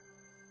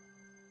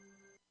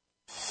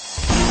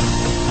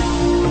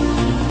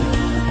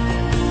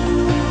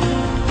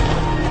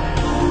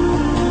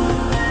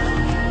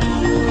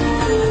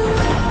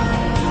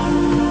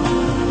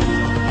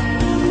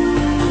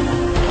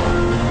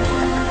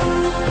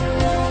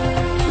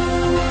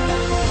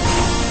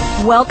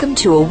Welcome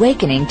to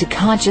Awakening to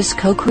Conscious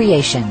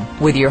Co-Creation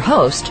with your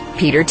host,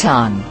 Peter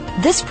Tong.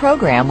 This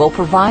program will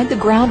provide the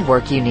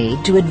groundwork you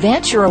need to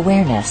advance your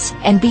awareness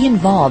and be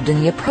involved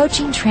in the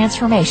approaching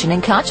transformation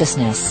in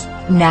consciousness.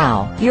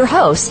 Now, your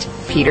host,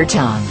 Peter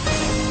Tong.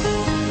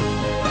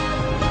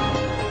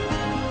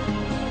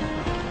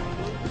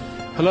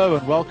 Hello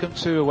and welcome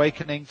to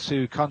Awakening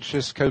to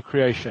Conscious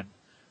Co-Creation.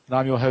 And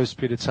I'm your host,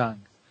 Peter Tong.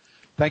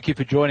 Thank you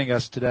for joining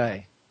us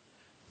today.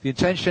 The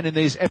intention in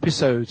these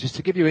episodes is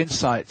to give you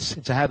insights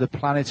into how the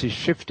planet is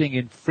shifting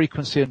in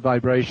frequency and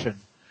vibration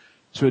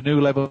to a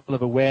new level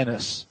of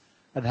awareness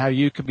and how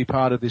you can be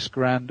part of this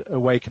grand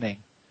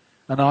awakening.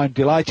 And I'm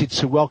delighted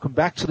to welcome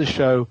back to the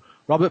show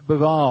Robert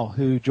Bauval,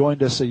 who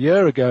joined us a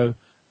year ago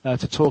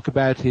to talk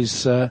about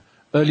his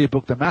earlier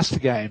book, The Master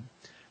Game.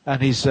 And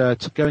he's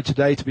going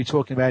today to be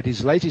talking about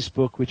his latest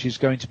book, which is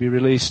going to be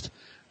released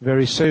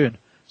very soon.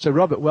 So,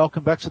 Robert,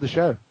 welcome back to the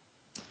show.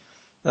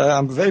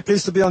 I'm very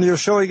pleased to be on your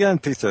show again,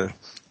 Peter.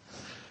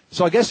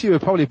 So I guess you were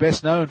probably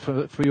best known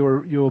for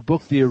your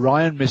book, The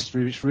Orion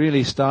Mystery, which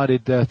really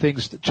started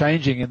things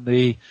changing in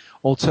the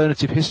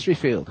alternative history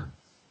field.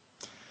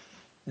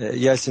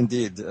 Yes,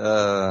 indeed.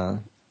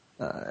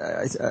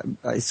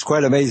 It's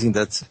quite amazing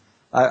that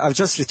I've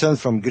just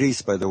returned from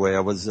Greece, by the way. I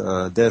was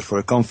there for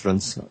a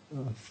conference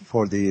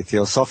for the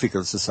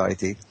Theosophical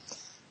Society.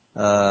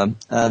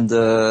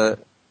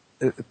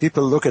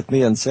 People look at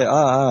me and say,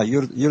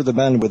 you're the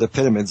man with the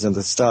pyramids and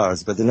the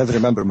stars, but they never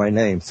remember my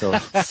name. So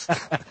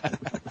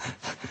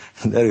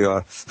there you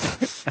are.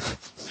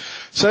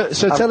 So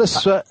tell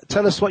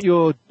us what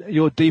your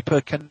deeper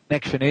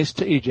connection is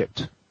to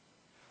Egypt.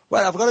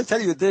 Well, I've got to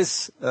tell you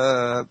this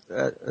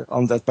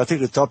on that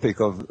particular topic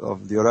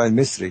of the Orion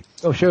Mystery.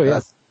 Oh, sure, yeah.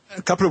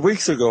 A couple of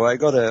weeks ago, I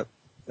got a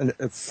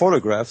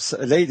photograph.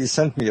 A lady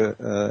sent me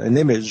an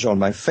image on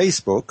my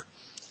Facebook.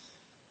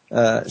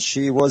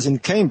 She was in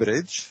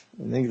Cambridge,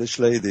 an English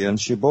lady, and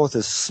she bought a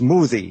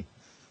smoothie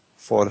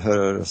for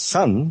her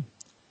son.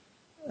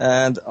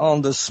 And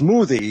on the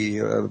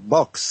smoothie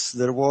box,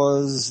 there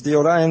was the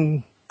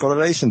Orion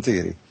correlation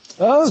theory.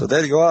 Oh. So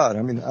there you are.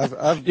 I mean,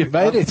 I've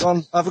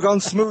gone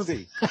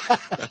smoothie.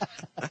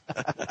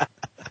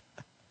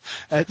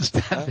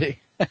 Outstanding.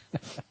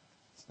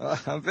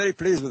 I'm very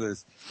pleased with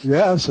this.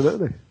 Yeah,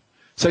 absolutely.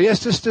 So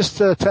yes, just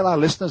tell our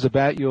listeners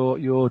about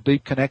your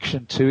deep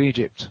connection to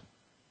Egypt.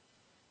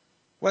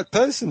 Well,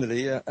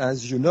 personally,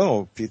 as you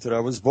know, Peter,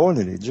 I was born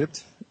in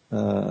Egypt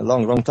a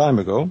long time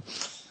ago.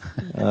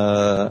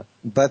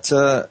 But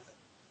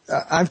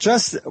I've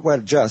just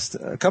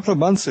a couple of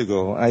months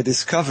ago, I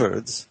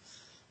discovered, it's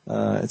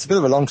a bit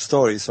of a long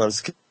story, so I'll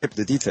skip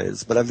the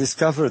details, but I've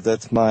discovered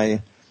that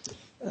my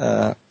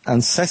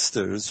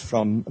ancestors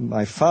from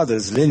my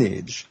father's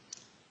lineage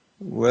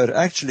were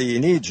actually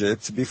in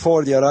Egypt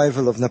before the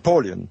arrival of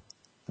Napoleon.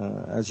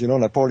 As you know,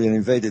 Napoleon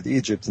invaded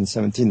Egypt in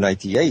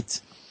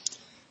 1798.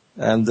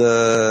 And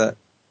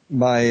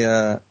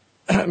my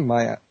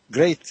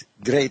great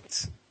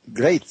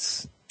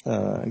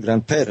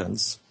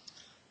grandparents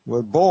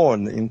were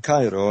born in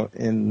Cairo,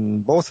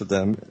 in both of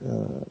them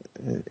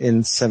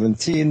in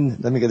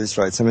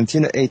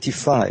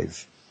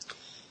 1785,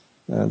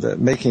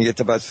 making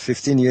it about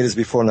 15 years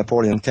before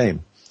Napoleon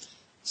came.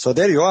 So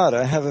there you are.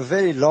 I have a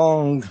very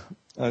long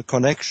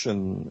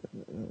connection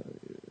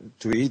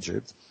to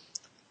Egypt.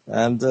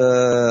 And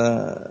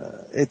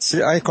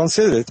I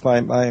consider it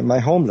my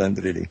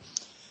homeland, really.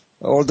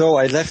 Although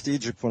I left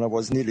Egypt when I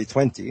was nearly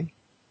 20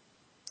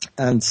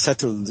 and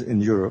settled in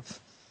Europe,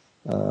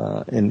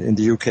 in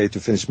the UK to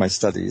finish my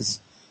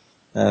studies.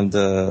 And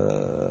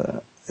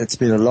it's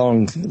been a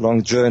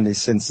long journey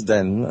since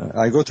then.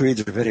 I go to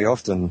Egypt very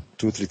often,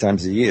 2-3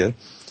 times a year.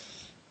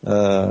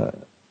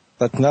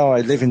 But now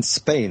I live in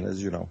Spain, as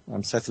you know.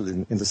 I'm settled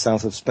in the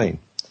south of Spain.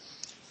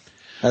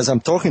 As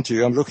I'm talking to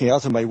you, I'm looking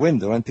out of my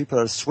window and people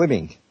are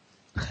swimming.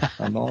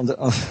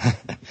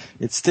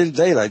 It's still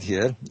daylight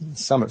here,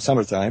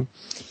 summertime,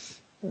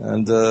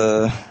 and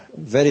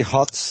very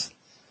hot.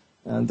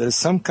 And there's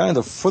some kind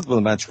of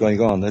football match going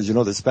on. As you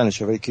know, the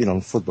Spanish are very keen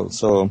on football.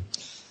 So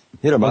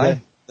here am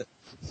I.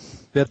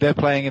 They're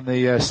playing in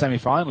the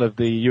semi-final of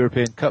the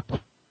European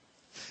Cup.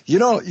 You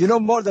know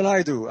more than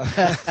I do.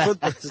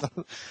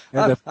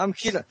 I'm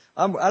keen.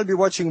 I'll be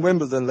watching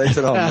Wimbledon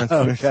later on.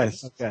 Okay.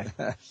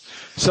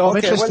 So I'm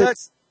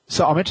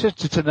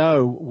interested to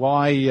know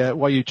why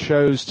you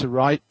chose to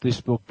write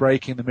this book,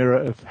 Breaking the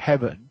Mirror of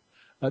Heaven,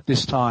 at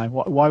this time.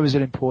 Why was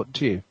it important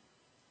to you?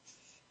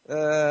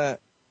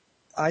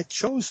 I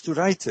chose to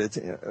write it.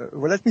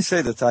 Well, let me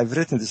say that I've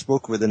written this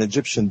book with an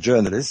Egyptian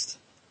journalist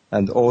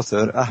and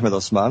author, Ahmed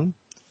Osman.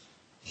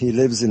 He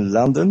lives in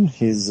London.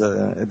 He's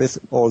a bit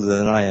older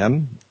than I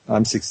am.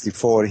 I'm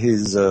 64.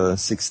 He's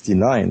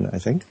 69, I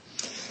think.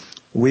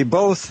 We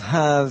both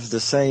have the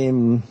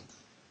same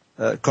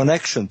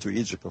connection to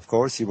Egypt, of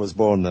course. He was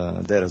born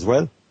there as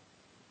well.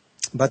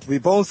 But we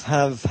both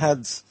have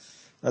had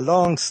a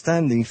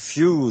long-standing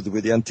feud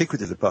with the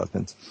Antiquity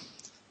Department,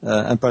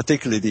 and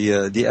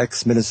particularly the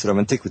ex-Minister of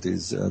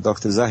Antiquities,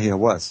 Dr. Zahi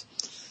Hawass.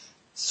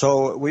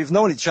 So we've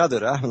known each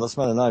other, Ahmed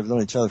Osman and I have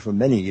known each other for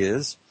many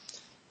years.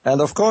 And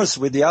of course,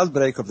 with the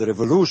outbreak of the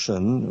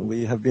revolution,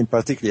 we have been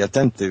particularly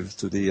attentive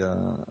to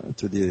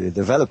the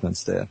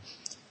developments there.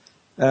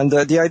 And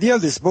the idea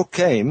of this book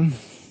came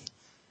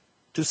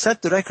to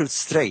set the record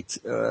straight.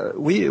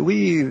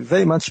 We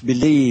very much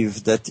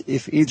believe that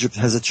if Egypt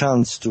has a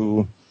chance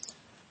to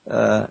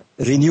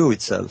renew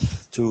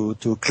itself,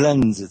 to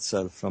cleanse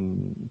itself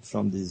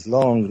from these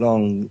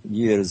long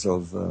years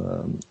of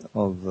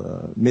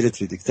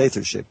military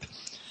dictatorship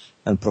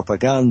and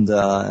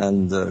propaganda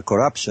and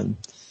corruption,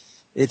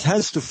 it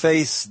has to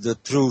face the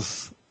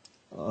truth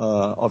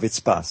of its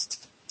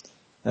past,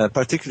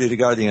 particularly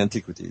regarding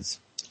antiquities.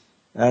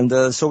 And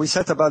so we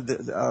set about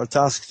our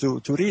task to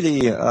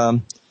really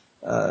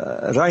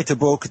write a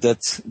book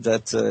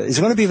that is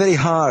going to be very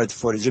hard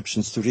for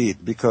Egyptians to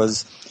read,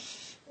 because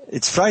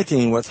it's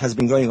frightening what has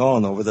been going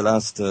on over the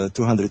last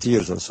 200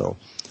 years or so.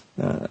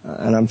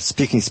 And I'm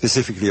speaking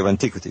specifically of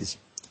antiquities.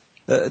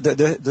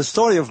 The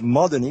story of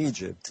modern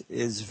Egypt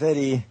is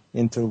very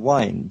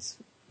intertwined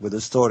with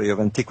the story of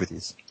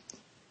antiquities.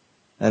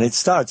 And it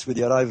starts with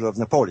the arrival of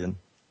Napoleon,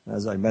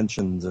 as I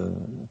mentioned.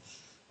 And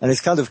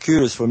it's kind of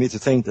curious for me to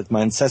think that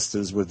my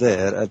ancestors were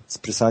there at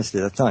precisely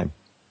that time.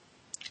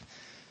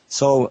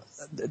 So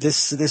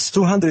this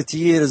 200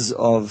 years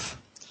of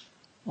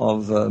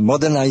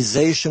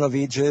modernization of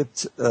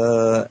Egypt,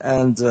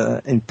 and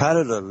in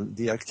parallel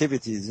the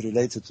activities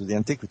related to the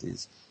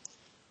antiquities.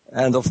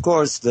 And of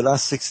course the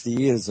last 60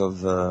 years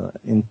of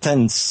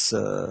intense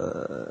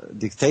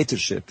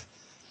dictatorship,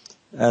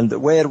 and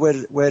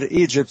where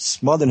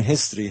Egypt's modern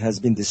history has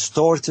been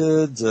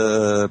distorted,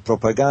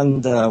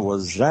 propaganda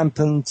was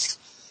rampant,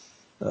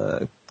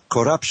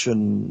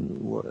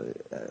 corruption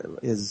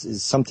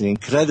is something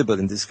incredible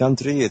in this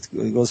country. It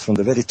goes from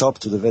the very top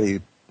to the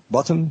very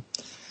bottom.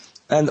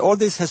 And all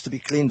this has to be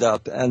cleaned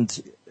up,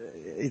 and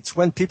it's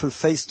when people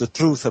face the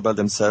truth about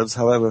themselves,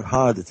 however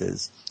hard it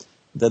is,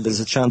 that there's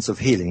a chance of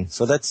healing.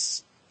 So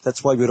that's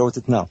why we wrote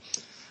it now.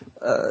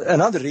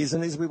 Another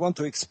reason is we want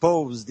to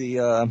expose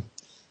the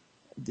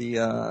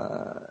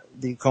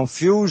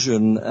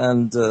confusion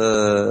and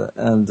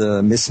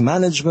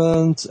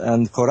mismanagement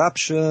and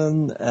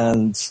corruption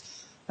and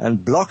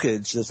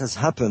blockage that has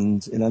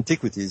happened in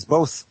antiquities,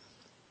 both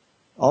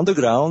on the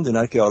ground in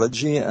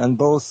archaeology and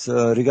both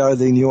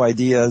regarding new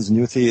ideas,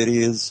 new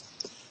theories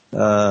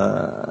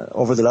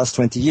over the last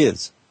 20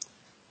 years.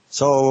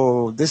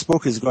 So this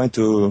book is going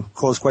to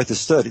cause quite a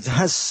stir. It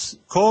has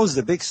caused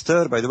a big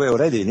stir, by the way,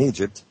 already in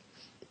Egypt.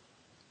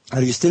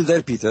 Are you still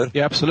there, Peter?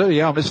 Yeah, absolutely.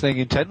 Yeah, I'm listening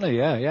intently.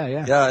 Yeah.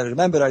 Yeah,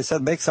 remember I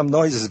said make some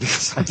noises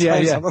because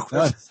sometimes yeah. No,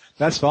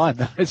 that's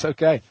fine. It's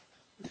okay.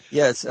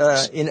 Yes,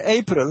 in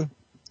April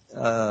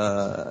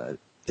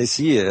this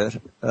year,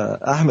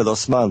 Ahmed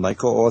Osman, my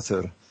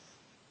co-author,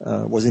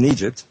 was in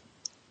Egypt,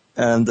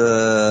 and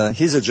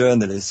he's a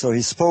journalist, so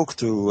he spoke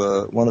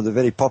to one of the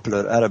very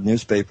popular Arab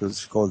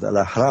newspapers called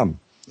Al-Ahram.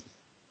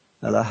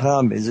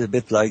 Al-Ahram is a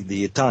bit like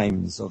the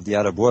Times of the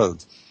Arab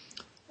world.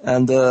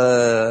 And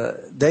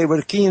they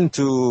were keen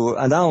to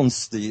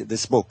announce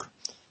this book,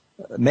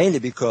 mainly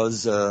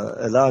because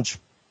a large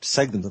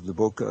segment of the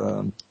book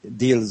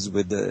deals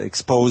with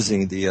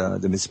exposing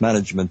the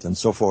mismanagement and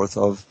so forth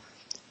of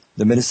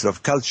the Minister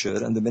of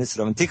Culture and the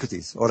Minister of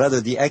Antiquities, or rather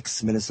the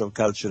ex-Minister of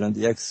Culture and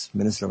the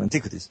ex-Minister of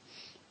Antiquities.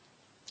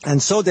 And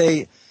so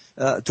they,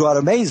 to our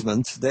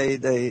amazement,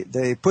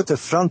 they put a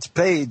front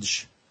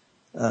page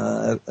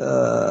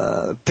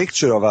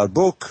picture of our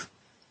book,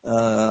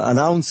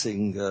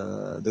 announcing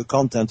the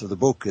content of the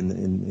book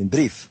in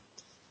brief.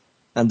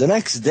 And the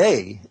next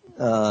day,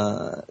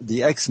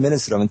 the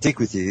ex-Minister of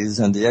Antiquities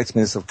and the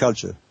ex-Minister of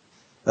Culture,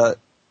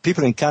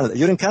 people in Canada,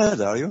 you're in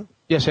Canada, are you?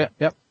 Yes, yeah.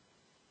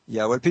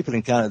 Yeah, well, people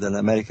in Canada and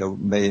America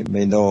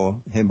may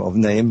know him of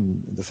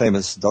name, the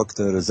famous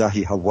Dr.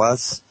 Zahi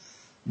Hawass,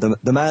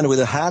 the man with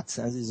a hat,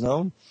 as he's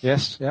known.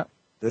 Yes, yeah.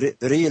 The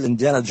real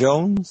Indiana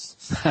Jones,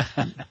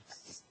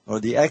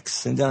 or the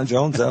ex-Indiana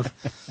Jones.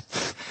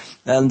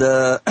 And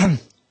the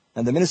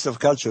Minister of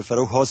Culture,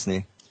 Farouk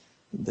Hosni,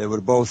 they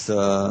were both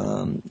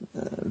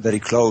very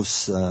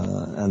close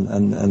and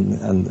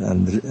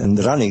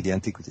running the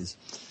antiquities.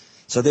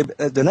 So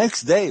the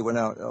next day, when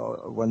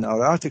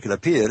our article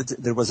appeared,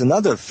 there was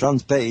another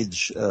front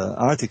page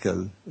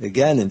article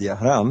again in the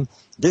Ahram.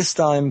 This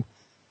time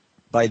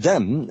by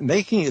them,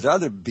 making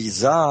rather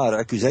bizarre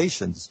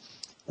accusations.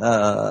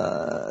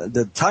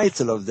 The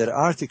title of their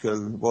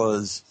article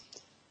was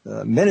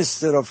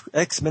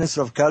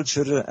ex-Minister of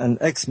Culture and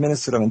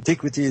ex-Minister of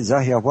Antiquity,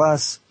 Zahi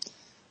Hawass,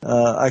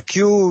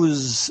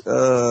 accuse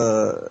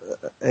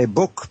a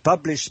book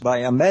published by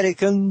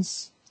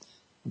Americans,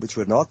 which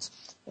were not,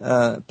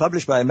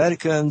 published by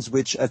Americans,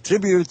 which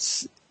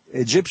attributes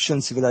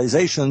Egyptian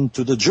civilization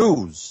to the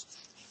Jews.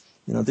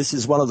 You know, this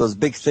is one of those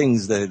big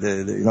things that,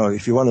 you know,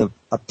 if you want to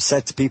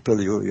upset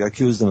people, you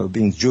accuse them of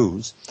being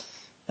Jews.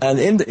 And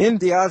in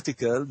the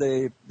article,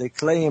 they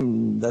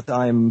claim that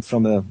I'm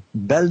from a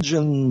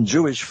Belgian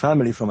Jewish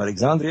family from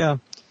Alexandria,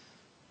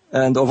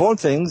 and of all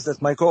things,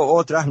 that my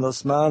co-author Ahmed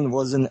Osman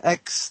was an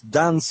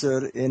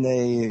ex-dancer in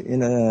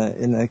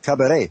a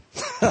cabaret,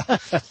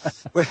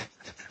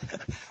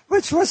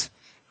 which was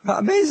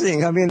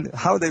amazing. I mean,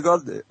 how they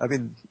got,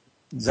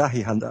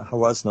 Zahi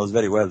Hawass knows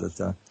very well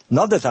that,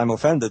 not that I'm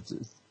offended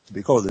to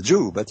be called a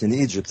Jew, but in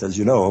Egypt, as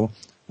you know,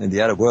 in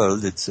the Arab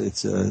world, it's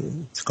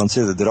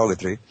considered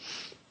derogatory.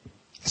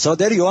 So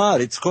there you are.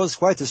 It's caused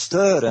quite a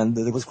stir, and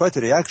there was quite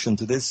a reaction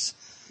to this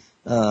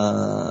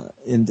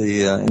in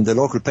the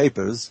local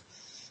papers.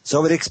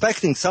 So we're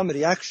expecting some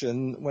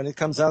reaction when it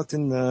comes out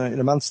in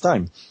a month's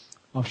time.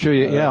 I'm sure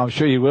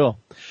you will.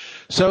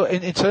 So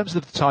in terms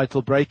of the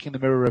title, Breaking the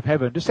Mirror of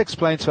Heaven, just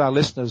explain to our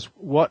listeners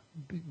what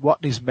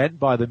is meant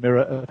by the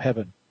Mirror of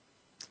Heaven.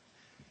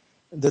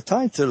 The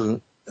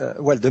title,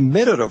 the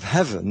Mirror of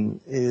Heaven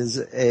is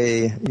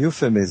a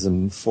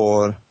euphemism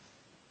for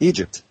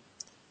Egypt.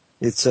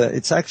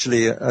 It's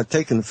actually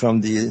taken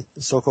from the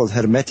so-called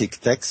Hermetic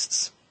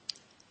texts,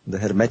 the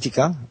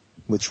Hermetica,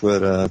 which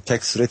were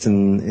texts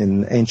written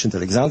in ancient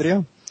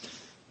Alexandria,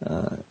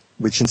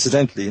 which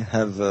incidentally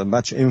have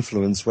much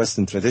influenced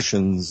Western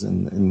traditions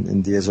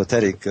in the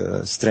esoteric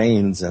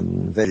strains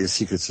and various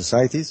secret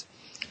societies.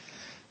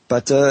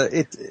 But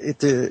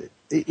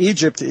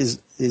Egypt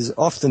is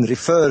often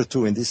referred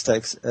to in this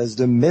text as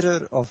the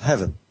mirror of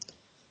heaven,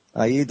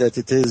 i.e. that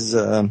it is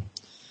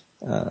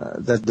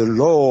that the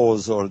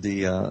laws or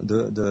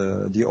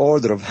the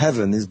order of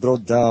heaven is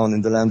brought down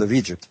in the land of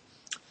Egypt.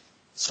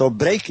 So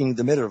breaking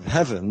the mirror of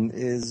heaven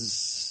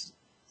is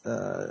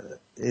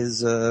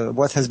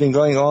what has been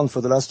going on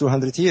for the last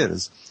 200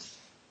 years.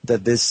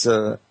 That this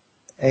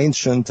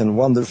ancient and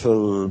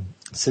wonderful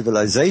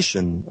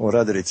civilization, or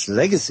rather its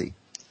legacy,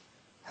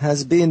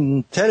 has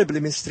been terribly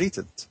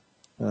mistreated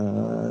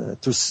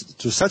to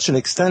such an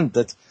extent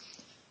that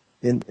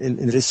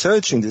in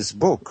researching this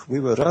book, we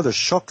were rather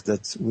shocked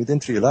that we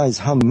didn't realize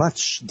how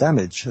much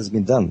damage has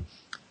been done.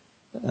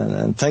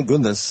 And thank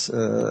goodness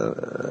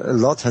a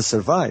lot has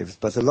survived,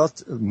 but a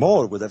lot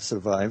more would have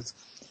survived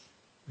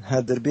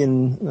had there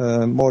been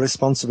more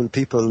responsible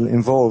people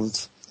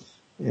involved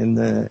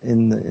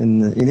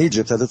in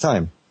Egypt at the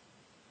time.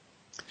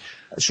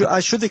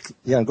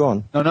 Go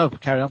on. No,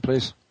 carry on,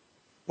 please.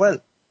 Well,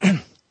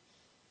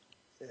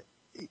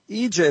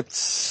 Egypt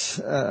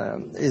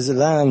is a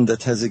land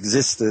that has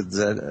existed,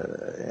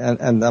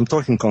 and I'm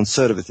talking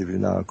conservatively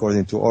now,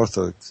 according to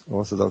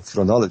Orthodox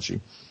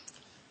chronology,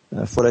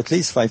 for at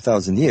least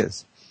 5,000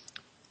 years.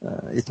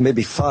 It may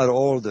be far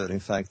older, in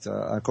fact,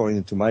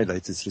 according to my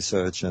latest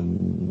research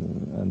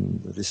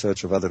and the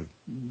research of other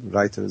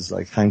writers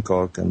like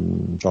Hancock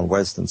and John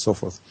West and so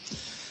forth.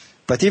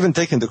 But even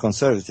taking the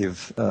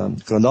conservative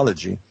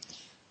chronology,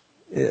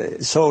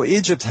 so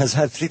Egypt has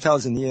had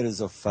 3,000 years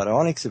of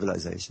pharaonic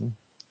civilization.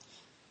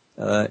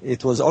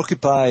 It was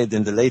occupied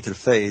in the later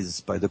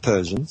phase by the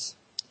Persians.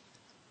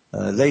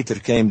 Later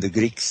came the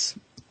Greeks,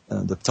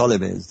 the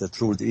Ptolemies that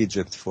ruled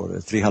Egypt for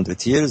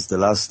 300 years, the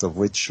last of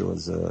which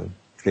was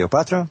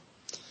Cleopatra.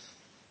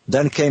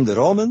 Then came the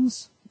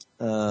Romans,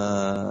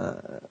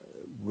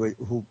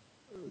 who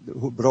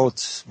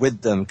brought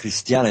with them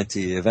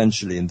Christianity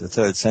eventually in the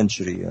 3rd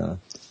century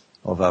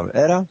of our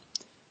era.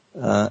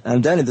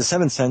 And then in the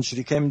 7th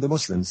century came the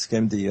Muslims,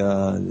 came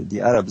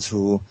the Arabs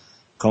who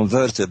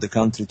converted the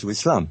country to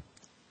Islam.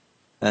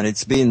 And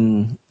it's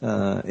been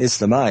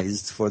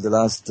Islamized for the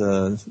last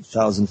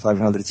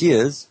 1,500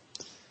 years.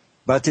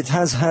 But it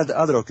has had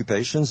other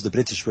occupations. The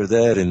British were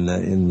there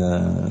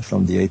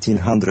from the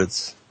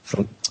 1800s.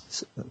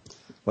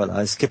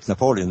 I skipped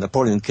Napoleon.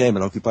 Napoleon came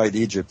and occupied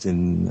Egypt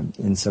in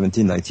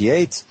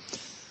 1798.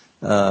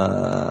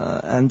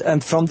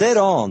 And from there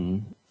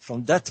on,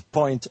 from that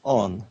point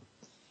on,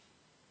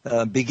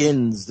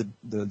 begins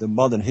the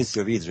modern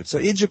history of Egypt. So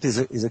Egypt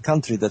is a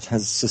country that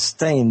has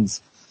sustained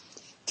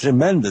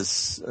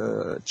tremendous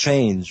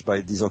change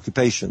by these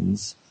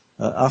occupations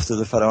after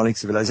the pharaonic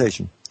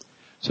civilization.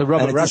 So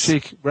Robert,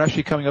 we're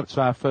actually coming up to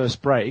our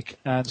first break,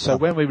 and so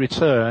when we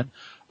return,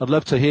 I'd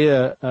love to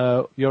hear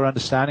your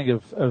understanding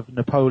of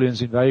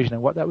Napoleon's invasion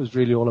and what that was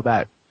really all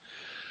about.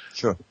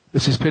 Sure.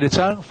 This is Peter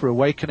Tung for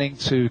Awakening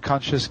to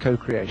Conscious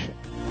Co-Creation.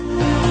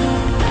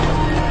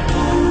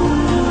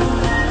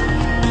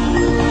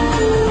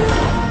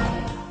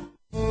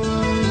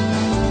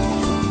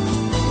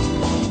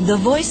 The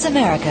Voice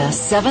America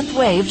 7th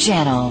Wave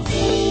Channel.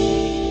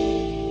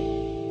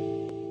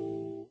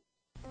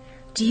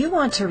 Do you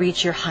want to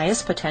reach your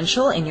highest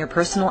potential in your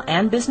personal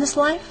and business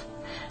life?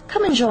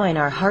 Come and join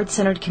our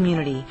heart-centered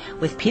community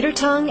with Peter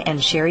Tung and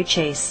Sherry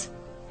Chase.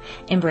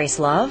 Embrace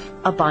love,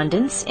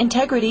 abundance,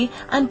 integrity,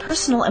 and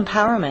personal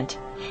empowerment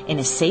in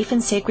a safe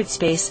and sacred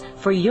space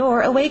for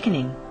your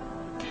awakening.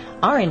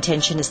 Our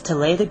intention is to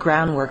lay the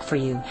groundwork for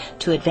you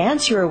to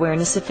advance your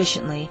awareness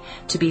sufficiently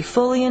to be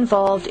fully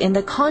involved in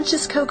the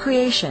conscious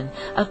co-creation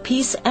of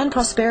peace and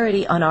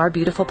prosperity on our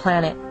beautiful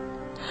planet.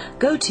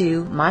 Go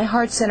to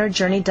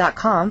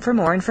myheartcenteredjourney.com for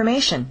more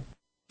information.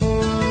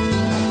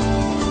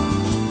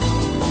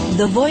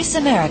 The Voice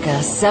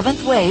America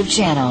 7th Wave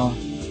Channel.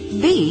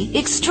 Be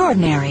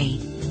extraordinary.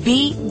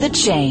 Be the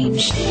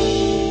change.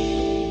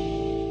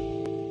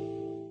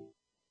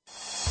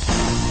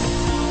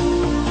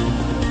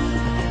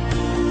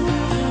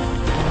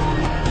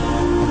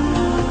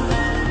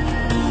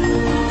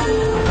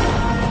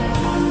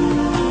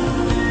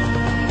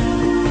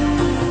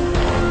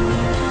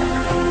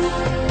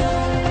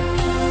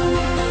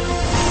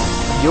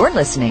 You're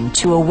listening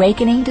to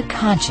Awakening to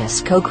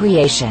Conscious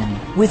Co-Creation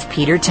with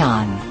Peter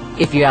Tong.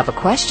 If you have a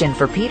question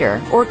for Peter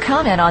or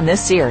comment on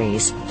this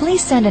series,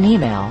 please send an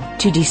email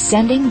to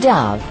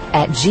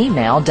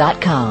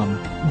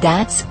descendingdove@gmail.com.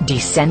 That's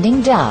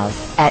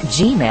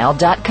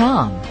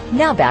descendingdove@gmail.com.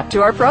 Now back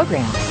to our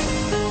program.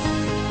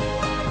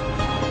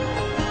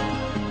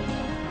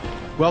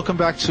 Welcome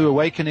back to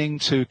Awakening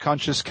to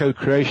Conscious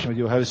Co-Creation with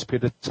your host,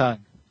 Peter Tong.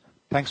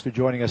 Thanks for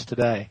joining us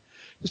today.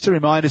 Just a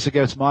reminder to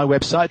go to my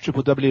website,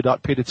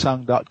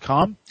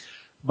 www.petertong.com.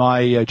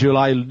 My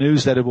July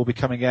newsletter will be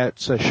coming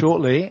out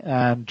shortly,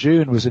 and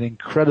June was an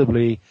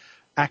incredibly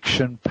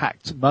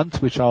action-packed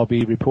month, which I'll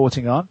be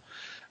reporting on.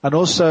 And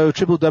also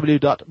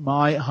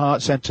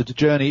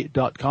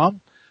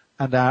www.myheartcenteredjourney.com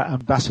and our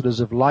Ambassadors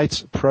of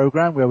Light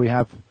program, where we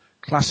have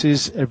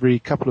classes every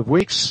couple of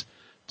weeks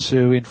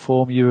to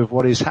inform you of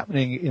what is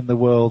happening in the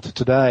world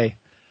today.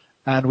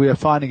 And we are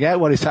finding out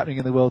what is happening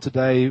in the world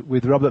today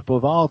with Robert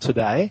Bauval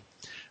today.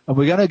 And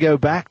we're going to go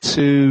back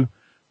to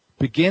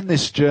begin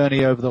this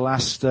journey over the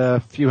last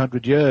few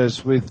hundred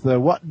years with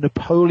what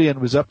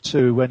Napoleon was up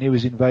to when he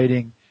was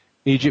invading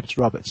Egypt.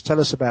 Robert, tell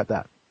us about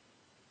that.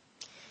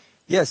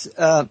 Yes,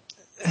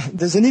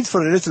 there's a need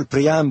for a little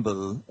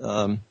preamble,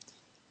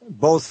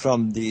 both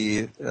from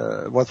the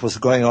what was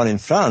going on in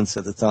France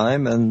at the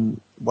time and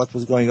what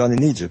was going on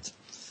in Egypt.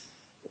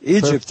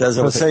 Egypt, as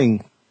I was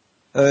saying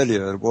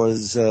earlier,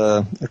 was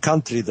a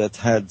country that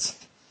had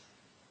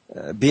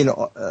been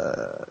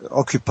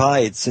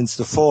occupied since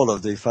the fall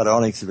of the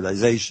pharaonic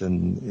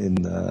civilization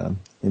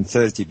in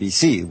 30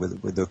 BC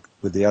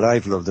with the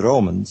arrival of the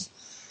Romans.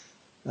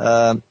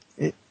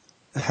 It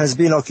has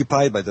been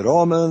occupied by the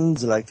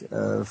Romans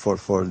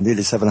for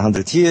nearly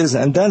 700 years,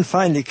 and then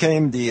finally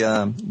came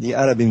the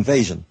Arab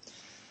invasion.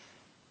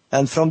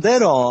 And from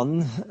there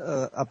on,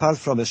 apart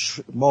from a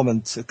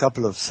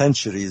couple of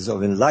centuries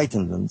of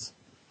enlightenment,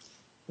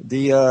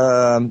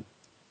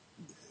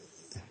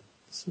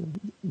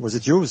 was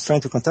it you who was trying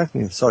to contact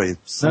me? Sorry.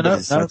 No.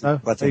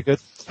 Very good.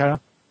 Carry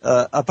on.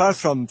 Apart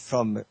from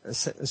a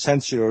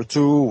century or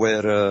two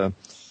where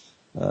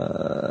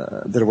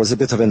there was a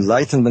bit of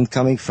enlightenment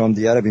coming from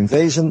the Arab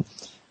invasion,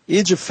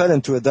 Egypt fell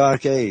into a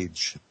dark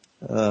age.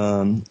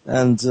 And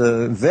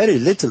very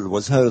little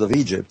was heard of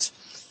Egypt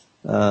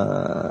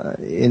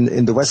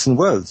in the Western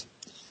world.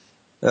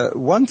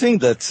 One thing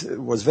that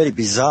was very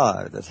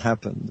bizarre that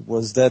happened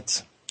was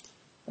that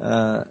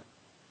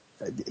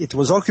it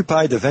was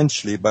occupied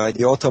eventually by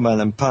the Ottoman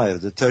Empire,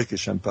 the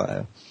Turkish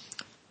Empire,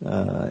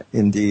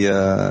 in the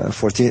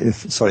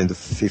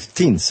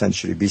 15th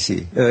century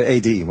BC,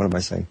 AD. What am I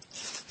saying?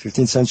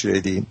 15th century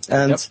AD,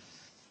 and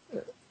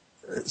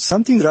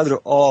something rather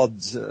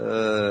odd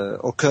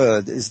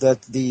occurred is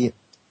that the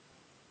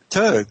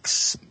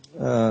Turks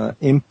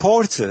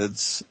imported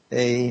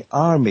an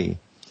army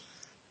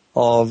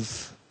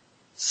of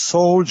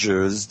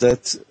soldiers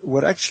that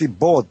were actually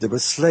bought. They were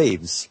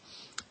slaves.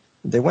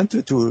 They went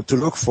to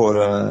look for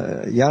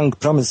young,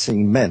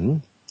 promising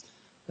men,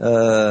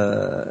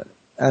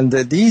 and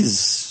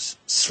these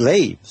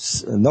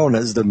slaves, known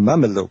as the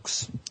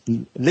Mamelukes,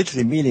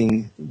 literally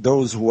meaning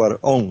those who are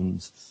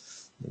owned,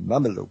 the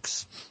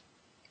Mamelukes,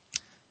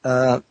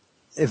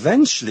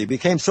 eventually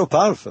became so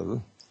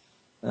powerful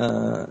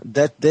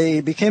that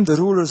they became the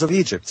rulers of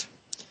Egypt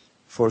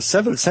for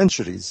several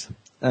centuries.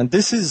 And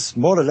this is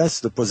more or less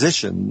the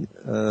position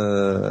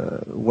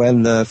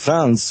when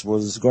France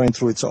was going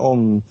through its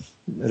own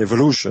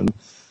revolution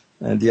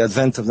and the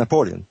advent of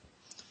Napoleon.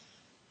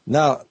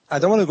 Now, I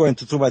don't want to go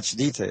into too much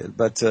detail,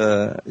 but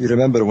you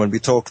remember when we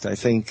talked, I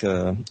think,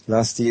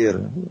 last year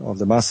of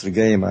the Master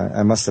Game,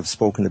 I must have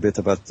spoken a bit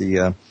about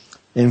the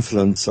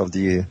influence of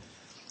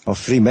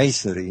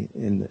Freemasonry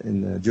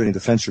during the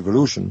French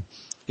Revolution.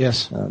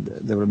 Yes.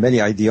 There were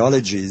many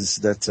ideologies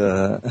that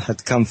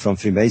had come from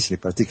Freemasonry,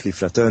 particularly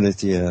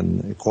fraternity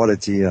and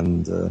equality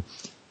and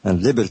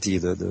liberty,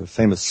 the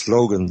famous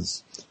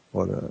slogans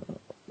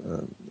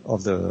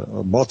of the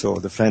motto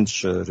of the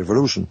French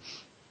Revolution.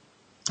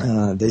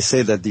 They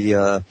say that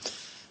the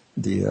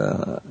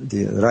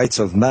rights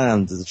of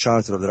man, the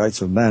Charter of the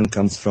Rights of Man,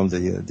 comes from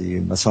the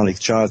Masonic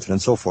Charter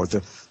and so forth.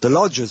 The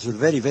lodges were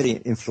very, very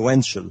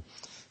influential.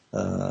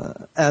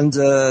 And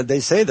they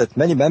say that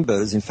many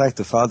members, in fact,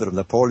 the father of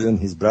Napoleon,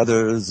 his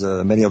brothers,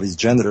 many of his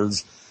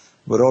generals,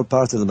 were all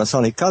part of the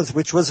Masonic cult,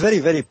 which was very,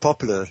 very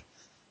popular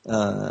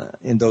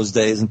in those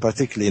days, and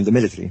particularly in the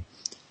military.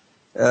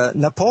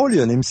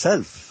 Napoleon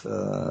himself,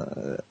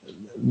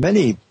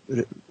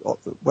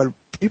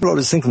 people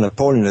always think of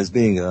Napoleon as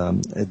being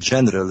a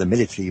general, a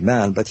military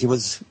man, but he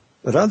was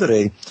rather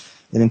an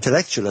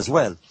intellectual as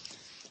well.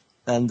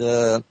 And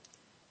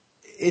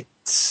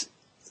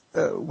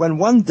when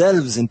one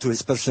delves into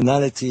his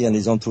personality and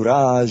his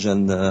entourage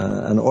and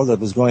all that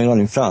was going on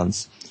in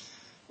France,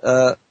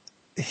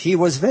 he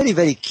was very,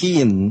 very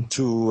keen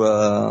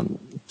to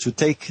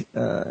take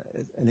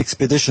an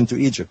expedition to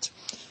Egypt.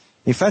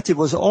 In fact, it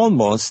was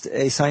almost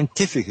a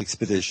scientific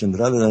expedition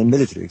rather than a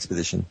military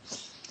expedition.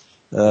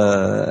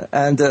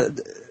 And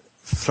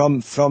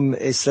from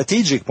a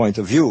strategic point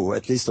of view,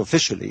 at least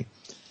officially,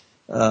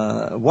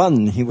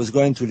 One, he was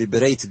going to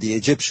liberate the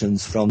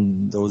Egyptians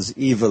from those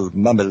evil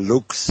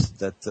Mamelukes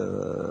that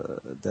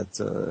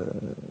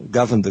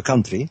governed the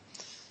country.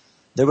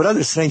 They were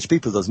rather strange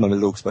people, those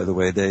Mamelukes, by the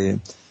way. They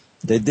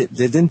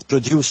didn't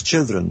produce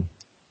children.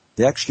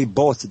 They actually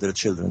bought their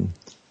children.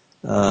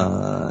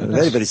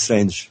 Very, very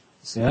strange.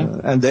 Yeah.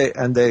 And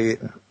they.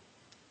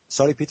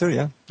 Sorry, Peter.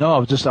 Yeah. No, I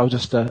was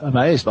just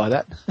amazed by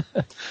that.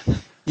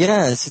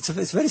 Yes, it's a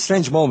very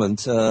strange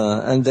moment,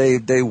 and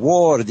they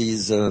wore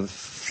these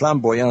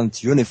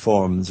flamboyant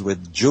uniforms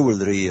with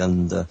jewelry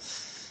and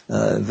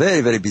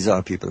very, very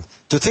bizarre people.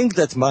 To think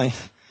that my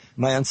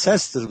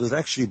ancestor was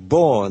actually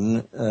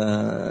born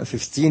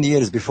 15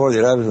 years before the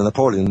arrival of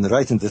Napoleon,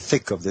 right in the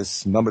thick of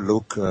this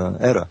Mameluke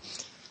era.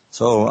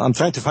 So I'm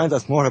trying to find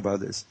out more about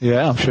this.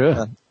 Yeah, I'm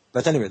sure.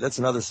 But anyway, that's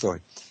another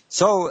story.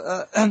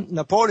 So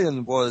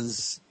Napoleon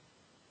was,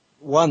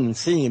 one,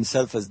 seeing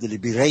himself as the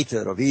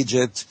liberator of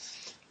Egypt,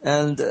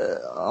 and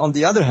on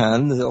the other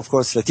hand, of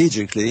course,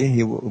 strategically,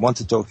 he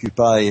wanted to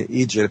occupy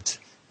Egypt,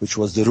 which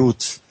was the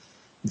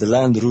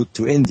land route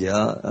to India,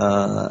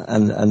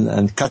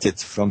 and cut it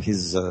from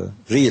his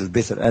real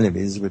bitter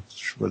enemies,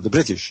 which were the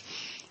British.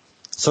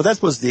 So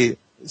that was the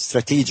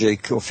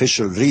strategic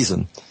official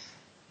reason.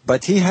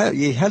 But he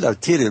had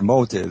ulterior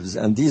motives,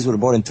 and these were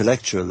more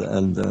intellectual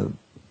and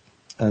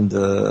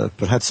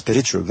perhaps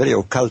spiritual, very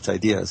occult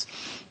ideas.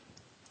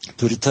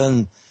 To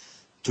return,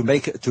 to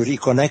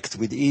reconnect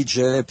with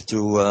Egypt,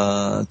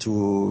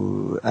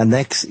 to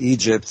annex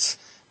Egypt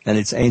and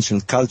its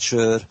ancient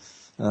culture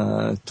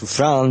to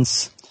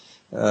France.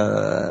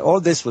 All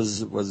this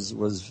was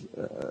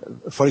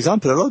for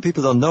example, a lot of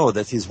people don't know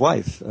that his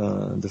wife,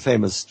 the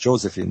famous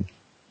Josephine,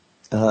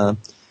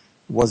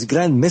 was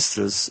Grand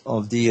Mistress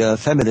of the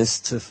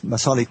feminist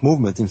Masonic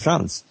movement in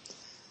France.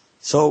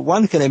 So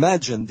one can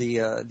imagine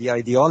the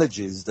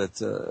ideologies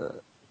that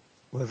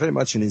were very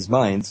much in his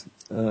mind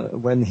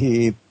when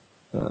he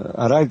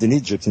arrived in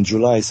Egypt in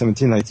July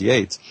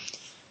 1798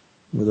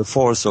 with a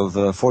force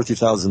of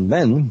 40,000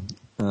 men,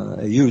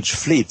 a huge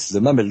fleet. The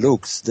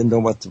Mamelukes didn't know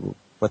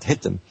what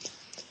hit them,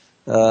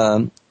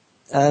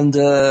 and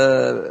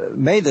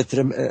made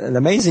an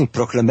amazing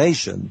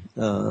proclamation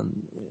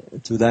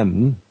to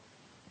them,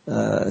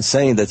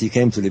 saying that he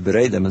came to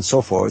liberate them and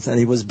so forth, and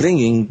he was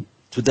bringing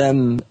to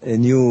them a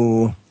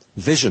new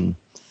vision,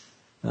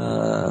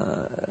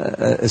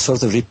 a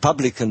sort of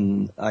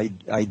republican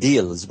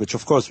ideals, which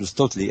of course was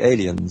totally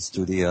aliens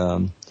to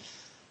the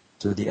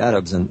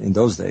Arabs in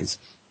those days.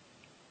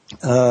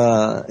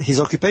 His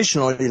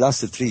occupation only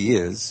lasted 3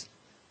 years.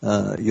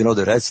 You know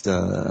the rest.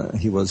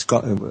 He was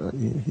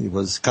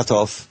cut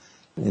off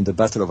in the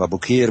Battle of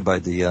Aboukir by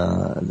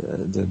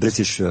the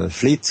British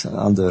fleet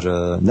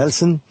under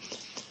Nelson,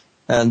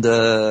 and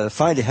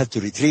finally had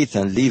to retreat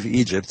and leave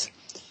Egypt.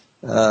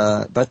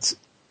 But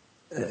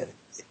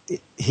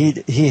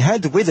he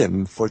had with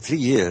him for 3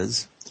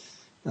 years,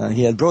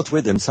 he had brought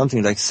with him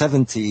something like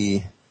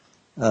 70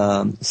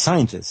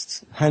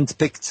 scientists,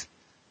 handpicked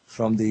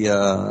from the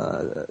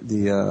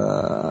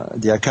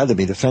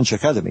academy, the French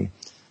academy.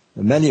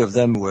 Many of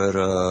them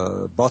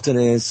were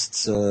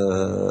botanists,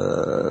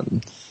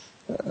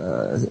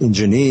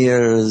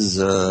 engineers,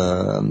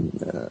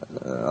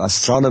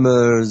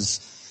 astronomers,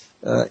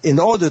 in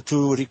order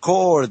to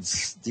record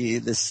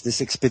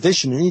this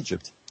expedition in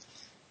Egypt.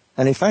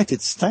 And in fact,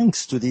 it's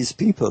thanks to these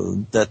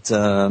people that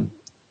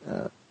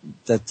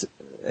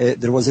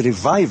there was a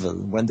revival.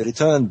 When they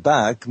returned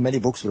back, many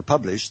books were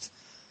published.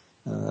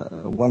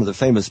 One of the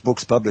famous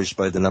books published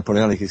by the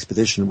Napoleonic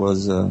expedition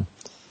was a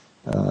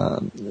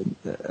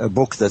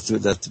book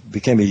that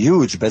became a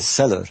huge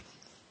bestseller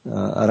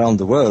around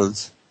the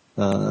world,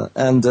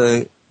 and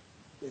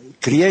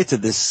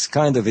created this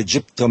kind of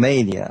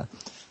Egyptomania,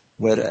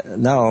 where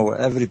now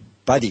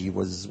everybody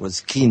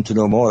was keen to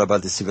know more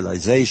about the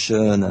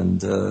civilization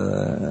and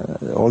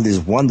all these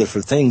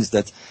wonderful things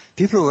that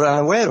people were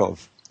unaware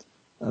of.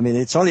 I mean,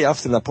 it's only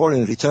after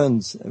Napoleon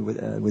returned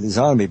with his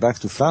army back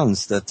to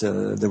France that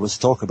there was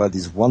talk about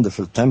these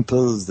wonderful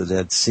temples that they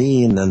had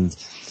seen, and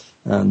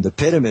the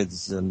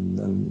pyramids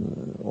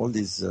and all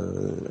these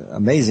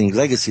amazing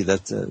legacy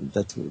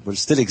that were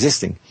still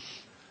existing.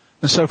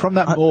 And so, from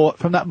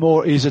that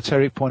more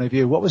esoteric point of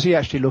view, what was he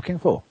actually looking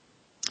for?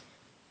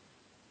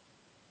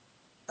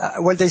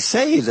 Well, they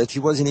say that he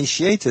was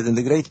initiated in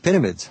the Great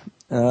Pyramid.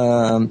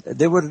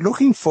 They were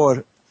looking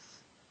for.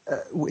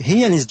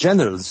 He and his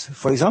generals,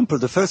 for example,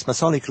 the first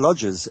Masonic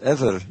lodges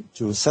ever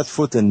to set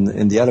foot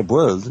in the Arab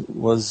world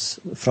was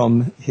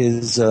from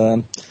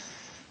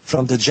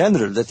the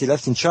general that he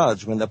left in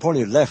charge. When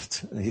Napoleon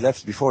left, he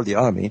left before the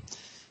army.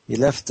 He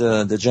left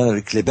the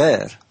General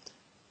Kléber,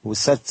 who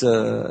set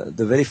the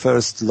very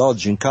first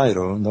lodge in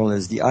Cairo, known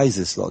as the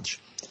Isis Lodge.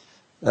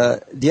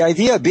 The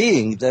idea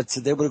being that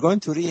they were going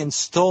to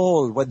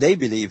reinstall what they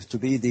believed to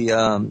be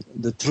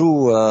the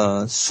true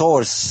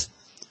source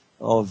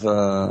of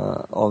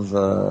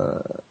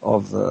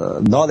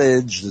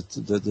knowledge,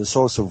 the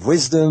source of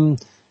wisdom,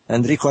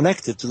 and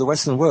reconnect it to the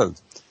Western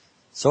world.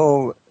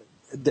 So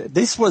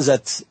this was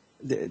at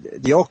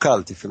the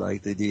occult, if you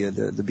like,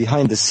 the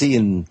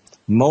behind-the-scene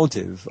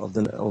motive of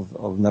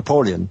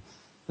Napoleon,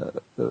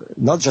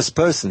 not just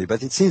personally,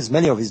 but it seems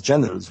many of his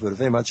generals were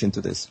very much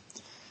into this.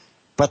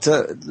 But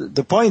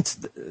the point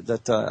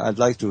that I'd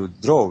like to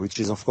draw, which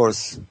is of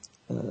course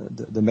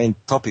the main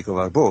topic of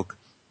our book,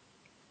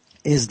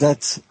 is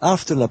that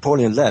after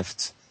Napoleon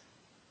left,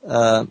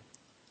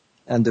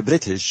 and the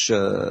British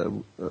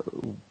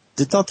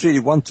did not really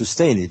want to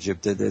stay in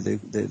Egypt.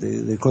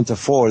 They couldn't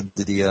afford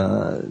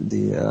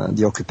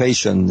the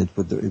occupation. It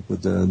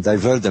would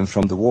divert them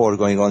from the war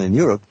going on in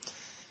Europe.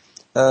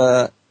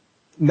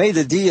 Made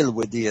a deal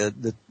with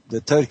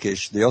the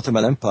Turkish, the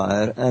Ottoman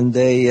Empire, and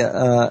they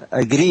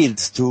agreed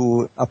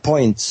to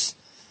appoint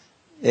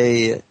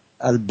a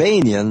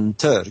Albanian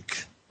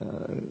Turk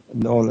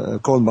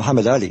called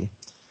Muhammad Ali.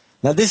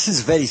 Now this is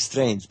very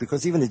strange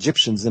because even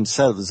Egyptians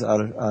themselves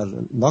are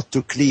not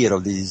too clear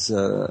of these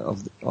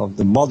of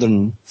the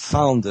modern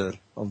founder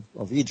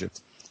of Egypt,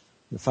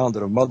 the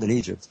founder of modern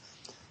Egypt.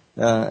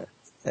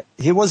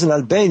 He was an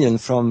Albanian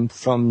from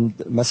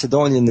the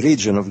Macedonian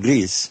region of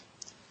Greece.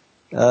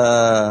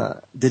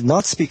 Did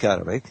not speak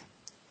Arabic.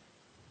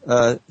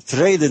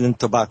 Traded in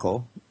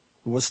tobacco.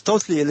 Was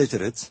totally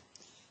illiterate.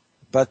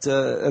 But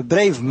a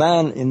brave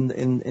man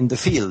in the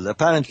field.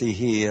 Apparently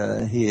he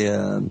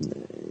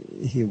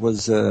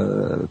was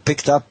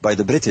picked up by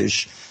the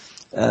British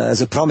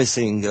as a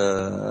promising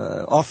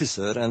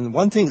officer, and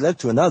one thing led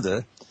to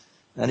another,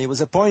 and he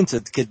was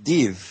appointed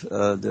Khedive.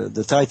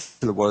 The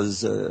title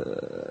was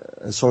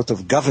a sort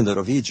of governor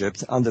of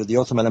Egypt under the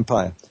Ottoman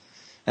Empire.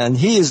 And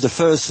he is the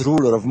first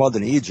ruler of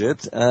modern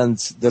Egypt, and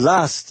the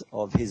last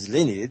of his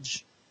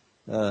lineage,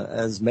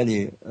 as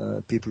many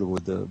people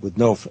would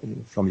know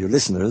from your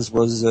listeners,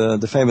 was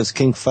the famous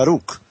King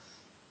Farouk.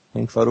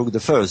 King Farouk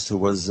I, who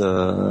was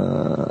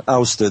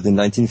ousted in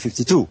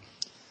 1952.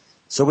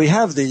 So we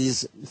have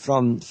these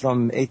from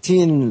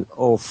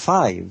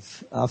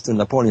 1805, after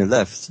Napoleon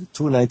left,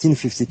 to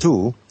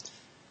 1952,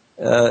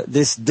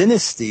 this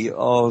dynasty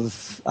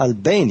of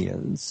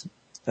Albanians,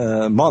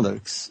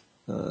 monarchs,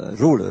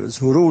 rulers,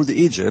 who ruled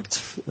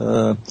Egypt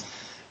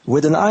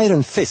with an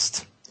iron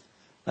fist.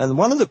 And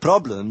one of the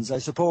problems, I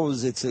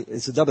suppose it's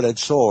a double-edged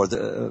sword.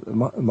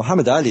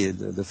 Muhammad Ali,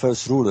 the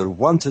first ruler,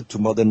 wanted to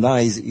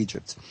modernize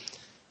Egypt.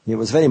 He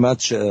was very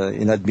much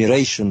in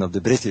admiration of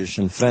the British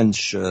and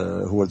French,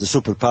 who were the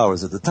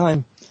superpowers at the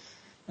time,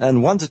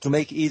 and wanted to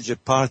make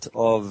Egypt part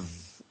of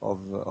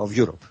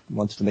Europe.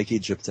 Wanted to make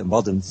Egypt a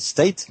modern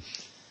state,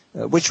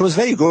 which was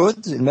very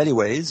good in many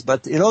ways.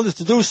 But in order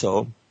to do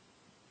so,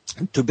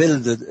 to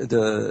build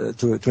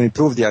to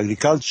improve the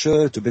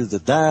agriculture, to build the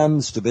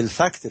dams, to build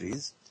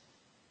factories,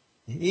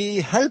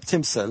 he helped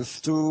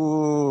himself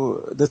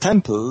to the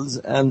temples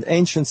and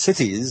ancient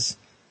cities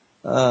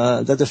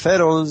that the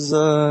pharaohs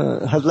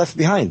had left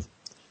behind.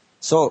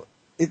 So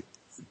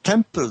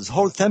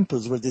whole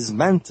temples were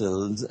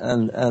dismantled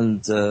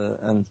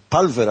and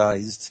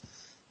pulverized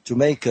to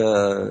make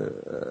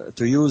to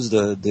use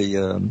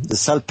the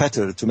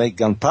saltpeter to make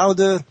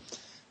gunpowder.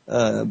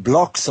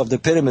 Blocks of the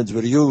pyramids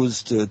were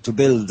used to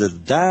build the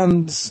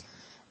dams,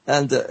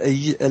 and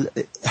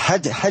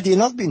had he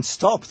not been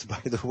stopped,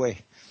 by the way,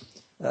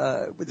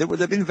 there would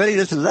have been very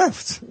little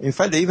left. In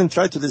fact, they even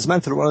tried to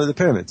dismantle one of the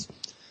pyramids.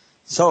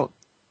 So,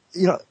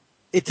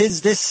 it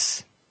is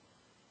this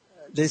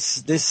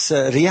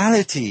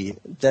reality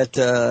that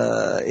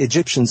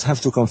Egyptians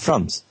have to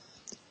confront.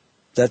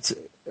 That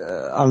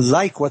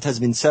unlike what has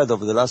been said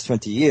over the last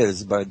 20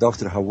 years by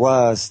Dr.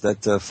 Hawass,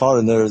 that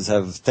foreigners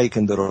have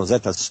taken the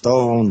Rosetta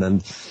Stone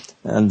and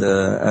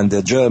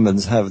the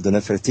Germans have the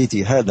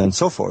Nefertiti head and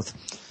so forth.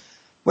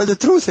 Well, the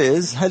truth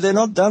is, had they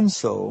not done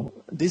so,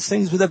 these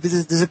things would have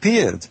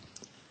disappeared.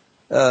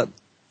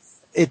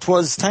 It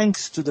was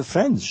thanks to the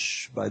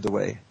French, by the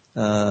way,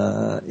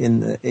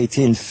 in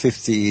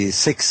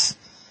 1856,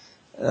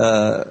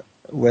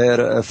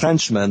 where a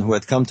Frenchman who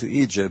had come to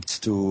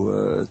Egypt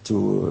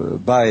to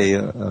buy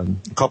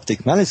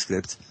Coptic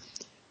manuscript,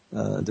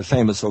 the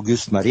famous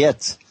Auguste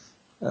Mariette,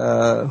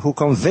 who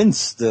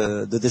convinced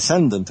the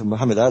descendant of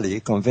Muhammad Ali,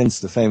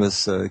 convinced the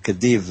famous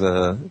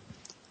Khedive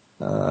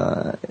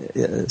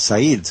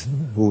Said,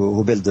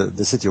 who built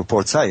the city of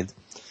Port Said,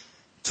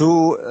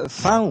 to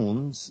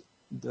found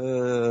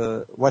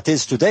what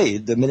is today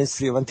the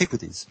Ministry of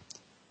Antiquities.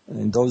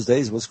 In those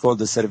days it was called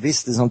the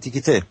Service des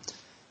Antiquités.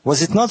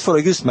 Was it not for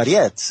Auguste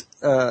Mariette,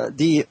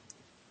 the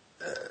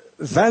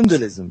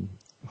vandalism,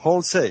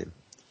 wholesale,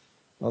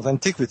 of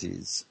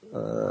antiquities,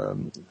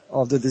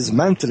 of the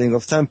dismantling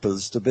of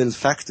temples to build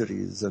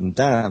factories and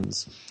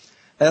dams,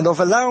 and of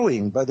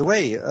allowing, by the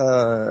way,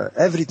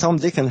 every Tom,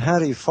 Dick and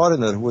Harry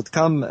foreigner who would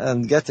come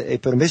and get a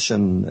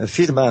permission, a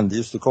firman they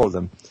used to call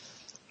them,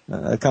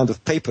 a kind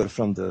of paper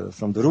from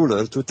the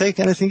ruler, to take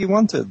anything he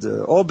wanted.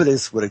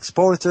 Obelisks were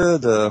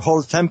exported,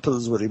 whole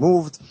temples were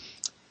removed,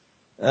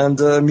 and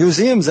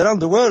museums around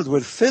the world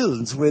were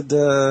filled with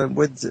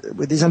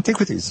these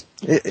antiquities.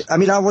 I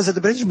was at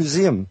the British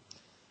Museum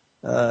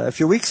a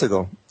few weeks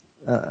ago.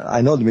 I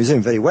know the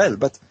museum very well,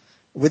 but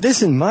with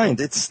this in mind,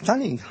 it's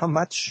stunning how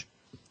much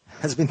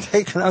has been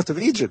taken out of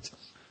Egypt.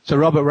 So,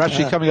 Robert, we're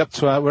actually coming up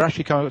to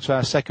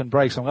our second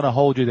break, so I'm going to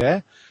hold you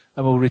there,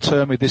 and we'll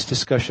return with this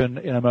discussion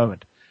in a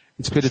moment.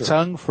 It's Peter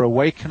Tung for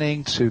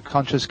Awakening to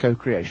Conscious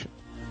Co-Creation.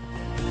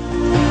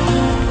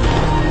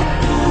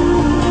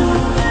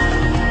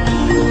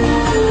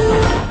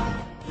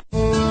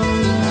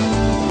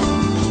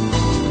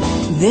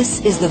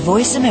 This is the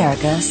Voice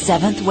America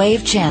 7th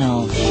Wave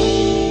Channel.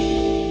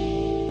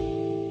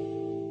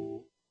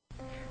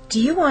 Do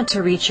you want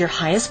to reach your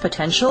highest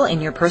potential in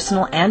your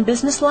personal and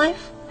business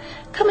life?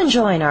 Come and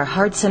join our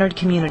heart-centered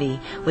community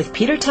with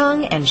Peter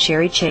Tung and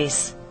Sherry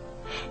Chase.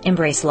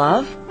 Embrace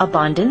love,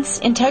 abundance,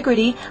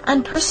 integrity,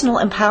 and personal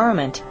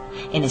empowerment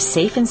in a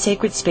safe and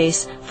sacred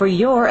space for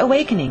your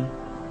awakening.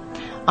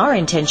 Our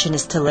intention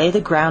is to lay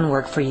the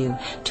groundwork for you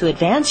to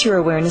advance your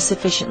awareness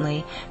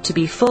efficiently, to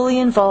be fully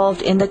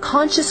involved in the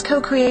conscious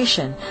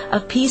co-creation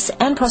of peace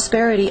and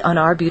prosperity on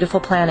our beautiful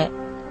planet.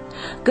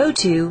 Go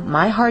to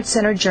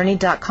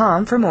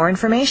myheartcenteredjourney.com for more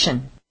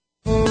information.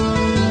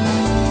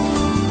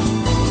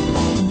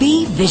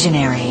 Be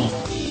visionary.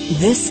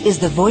 This is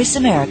the Voice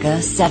America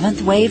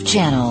 7th Wave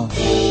Channel.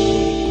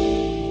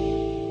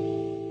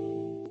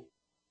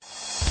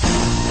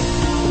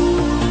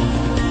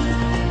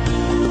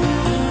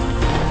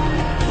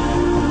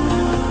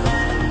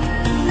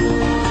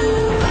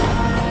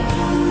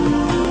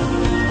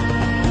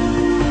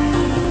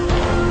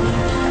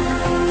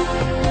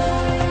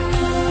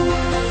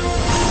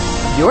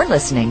 You're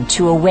listening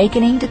to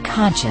Awakening to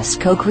Conscious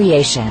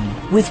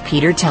Co-Creation with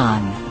Peter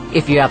Tung.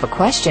 If you have a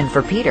question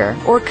for Peter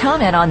or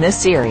comment on this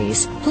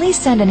series, please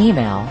send an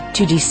email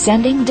to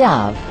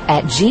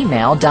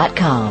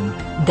descendingdove@gmail.com.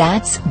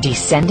 That's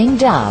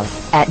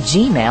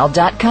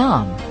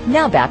descendingdove@gmail.com.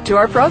 Now back to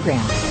our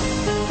program.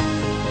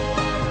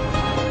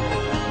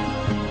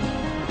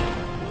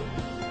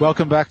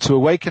 Welcome back to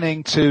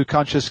Awakening to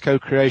Conscious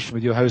Co-Creation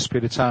with your host,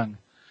 Peter Tung.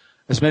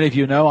 As many of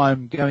you know,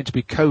 I'm going to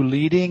be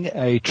co-leading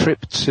a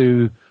trip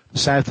to the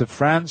south of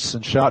France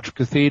and Chartres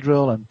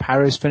Cathedral and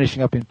Paris,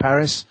 finishing up in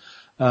Paris,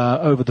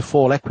 over the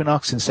fall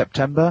equinox in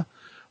September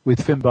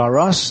with Finbar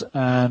Ross,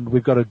 and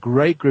we've got a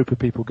great group of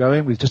people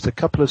going with just a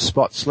couple of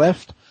spots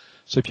left.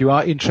 So if you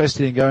are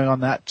interested in going on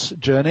that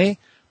journey,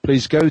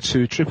 please go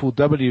to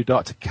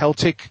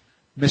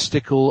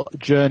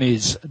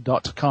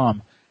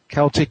www.celticmysticaljourneys.com,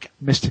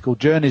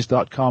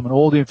 celticmysticaljourneys.com, and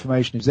all the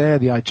information is there,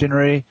 the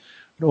itinerary,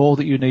 and all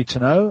that you need to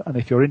know. And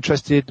if you're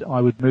interested,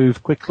 I would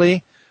move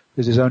quickly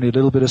because there's only a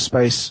little bit of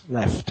space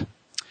left.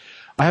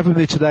 I have with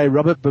me today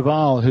Robert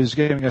Bauval, who's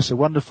giving us a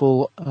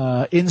wonderful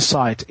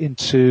insight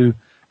into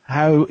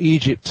how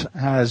Egypt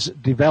has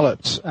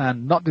developed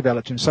and not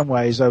developed in some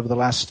ways over the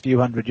last few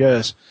hundred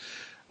years.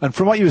 And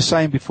from what you were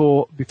saying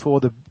before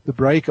the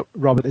break,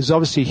 Robert, there's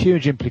obviously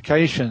huge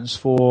implications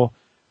for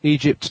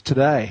Egypt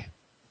today.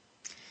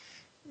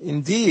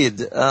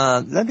 Indeed.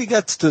 Let me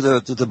get to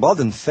the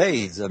modern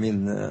phase. I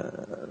mean,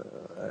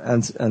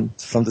 and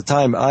from the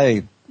time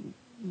I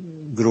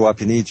grew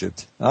up in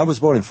Egypt. I was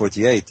born in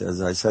 48,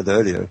 as I said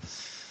earlier.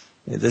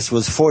 This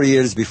was 4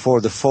 years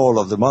before the fall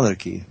of the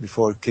monarchy,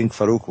 before King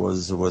Farouk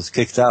was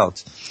kicked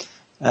out.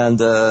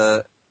 And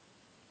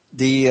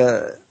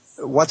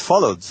what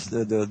followed,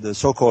 the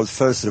so-called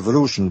First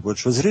Revolution,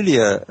 which was really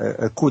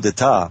a coup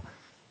d'etat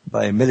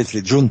by a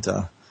military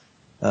junta,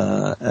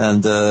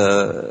 and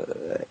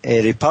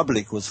a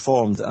republic was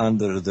formed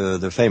under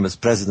the famous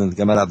president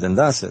Gamal Abdel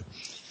Nasser.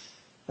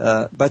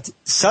 But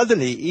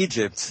suddenly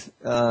Egypt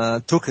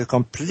took a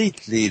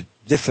completely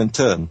different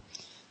turn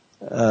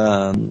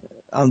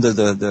under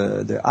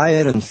the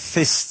iron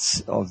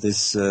fists of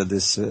this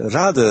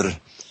rather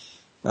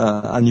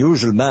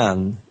unusual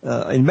man.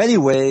 In many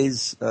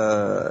ways,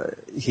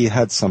 he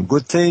had some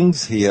good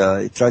things. He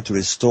tried to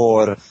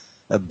restore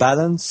a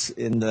balance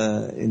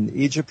in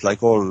Egypt,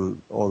 like all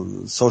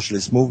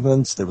socialist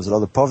movements. There was a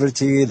lot of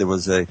poverty. There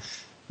was a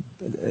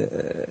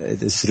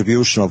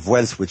distribution of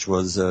wealth which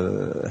was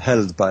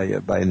held by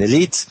an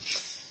elite.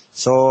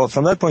 So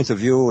from that point of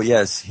view,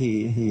 yes,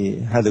 he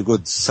had a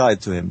good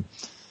side to him.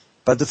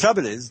 But the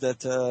trouble is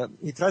that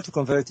he tried to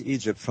convert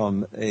Egypt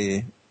from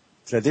a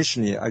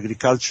traditionally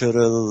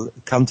agricultural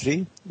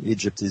country.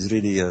 Egypt is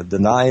really the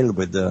Nile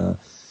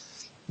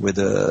with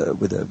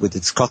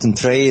its cotton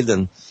trade,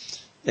 and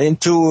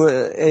into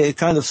a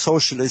kind of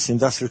socialist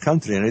industrial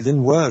country, and it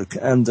didn't work.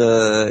 And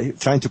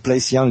trying to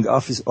place young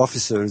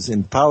officers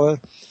in power,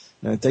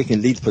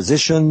 taking lead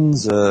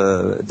positions,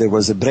 there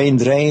was a brain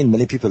drain.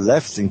 Many people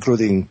left,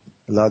 including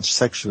a large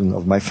section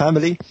of my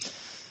family.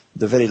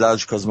 The very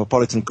large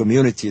cosmopolitan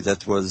community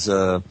that was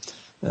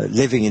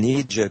living in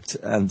Egypt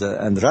and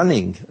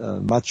running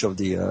much of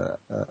the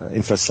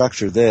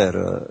infrastructure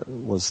there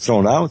was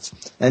thrown out,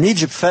 and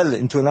Egypt fell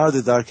into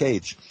another dark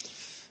age.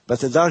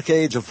 But a dark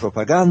age of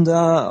propaganda,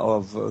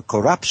 of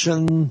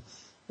corruption,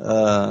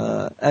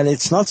 and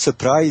it's not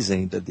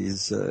surprising that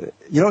these,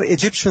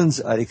 Egyptians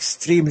are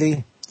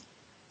extremely,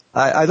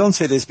 I don't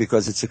say this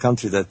because it's a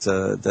country that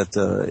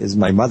is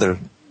my mother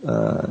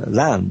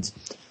land.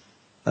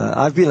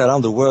 I've been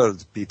around the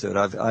world, Peter.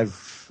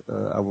 I've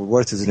I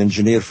worked as an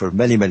engineer for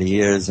many, many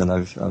years, and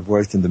I've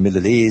worked in the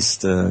Middle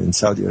East, in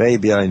Saudi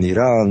Arabia, in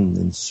Iran,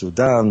 in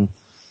Sudan.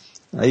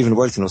 I even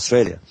worked in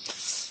Australia.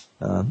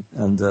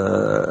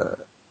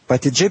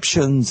 But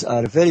Egyptians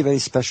are very, very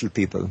special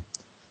people.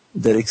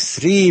 They're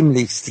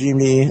extremely,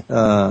 extremely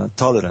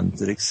tolerant.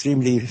 They're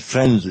extremely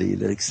friendly.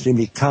 They're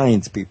extremely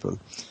kind people.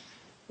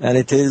 And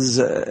it is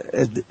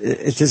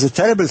a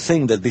terrible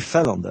thing that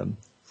befell on them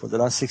for the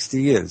last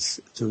 60 years,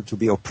 to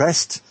be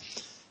oppressed,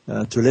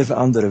 to live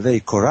under a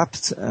very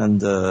corrupt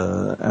and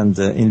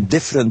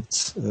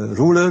indifferent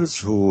rulers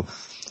who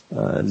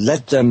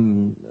let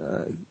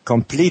them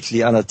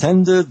completely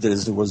unattended.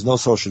 There was no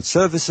social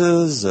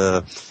services.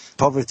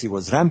 Poverty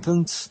was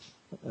rampant.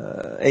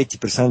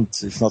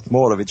 80%, if not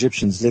more, of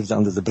Egyptians lived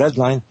under the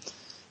breadline.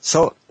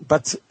 So,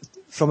 but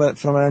from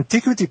an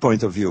antiquity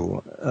point of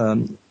view,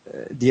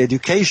 the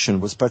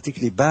education was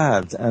particularly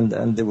bad,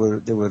 and they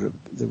were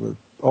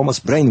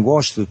almost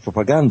brainwashed with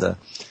propaganda.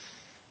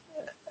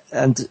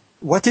 And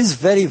what is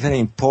very, very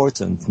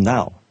important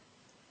now,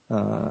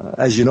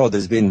 as you know,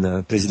 there's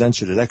been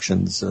presidential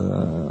elections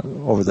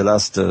over the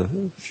last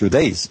few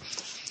days.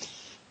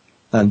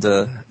 And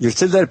you're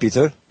still there,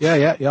 Peter?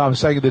 Yeah. I'm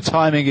saying the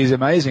timing is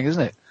amazing,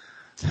 isn't it?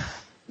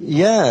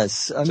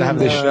 Yes. Have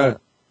this show.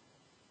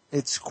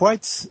 It's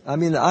quite,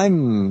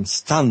 I'm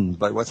stunned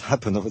by what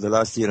happened over the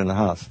last year and a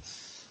half.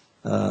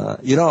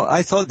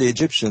 I thought the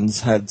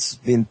Egyptians had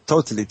been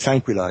totally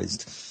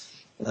tranquilized.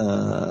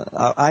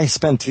 I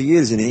spent 3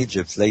 years in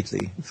Egypt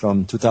lately,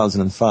 from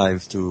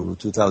 2005 to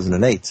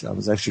 2008. I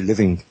was actually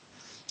living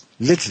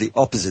literally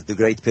opposite the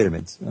Great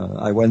Pyramid.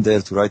 I went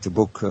there to write a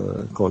book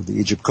called The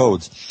Egypt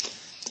Code.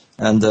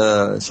 And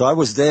so I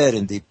was there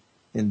in the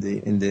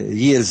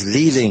years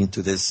leading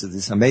to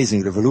this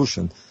amazing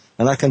revolution.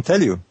 And I can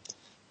tell you,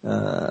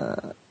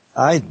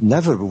 I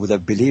never would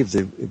have believed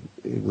it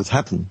would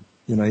happen.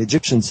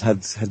 Egyptians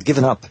had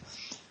given up.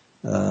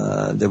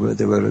 They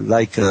were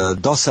like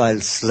docile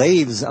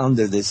slaves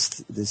under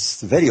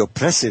this very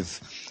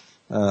oppressive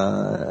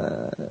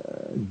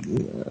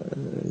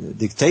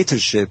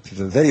dictatorship,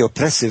 very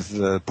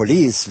oppressive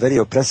police, very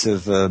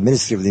oppressive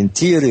Ministry of the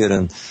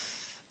Interior,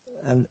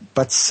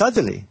 but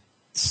suddenly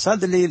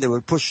they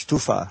were pushed too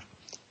far.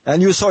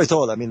 And you saw it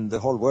all. The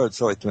whole world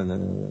saw it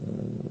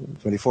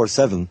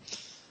 24/7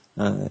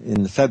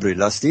 in February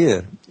last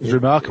year. It was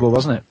remarkable,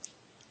 wasn't it?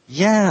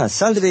 Yeah,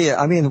 suddenly,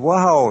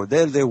 wow,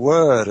 there they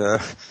were,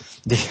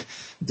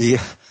 the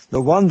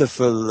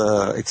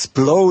wonderful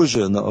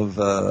explosion of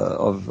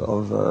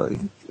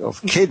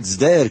kids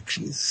there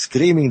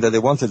screaming that they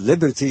wanted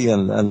liberty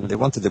and they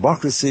wanted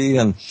democracy,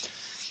 and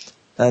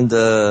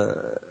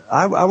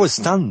I was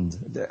stunned.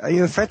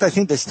 In fact, I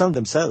think they stunned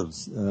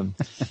themselves.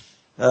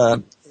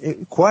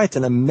 Quite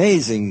an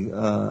amazing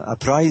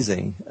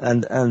uprising,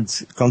 and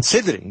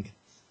considering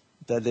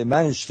that they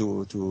managed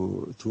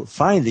to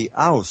finally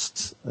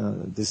oust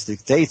this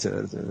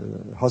dictator,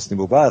 Hosni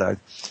Mubarak,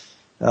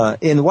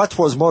 in what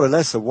was more or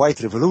less a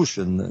white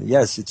revolution.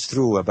 Yes, it's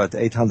true, about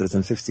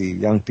 850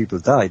 young people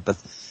died, but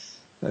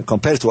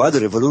compared to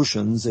other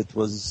revolutions, it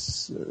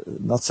was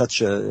not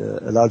such a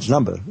large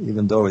number,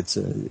 even though it's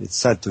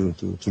sad to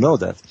know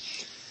that.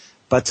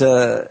 But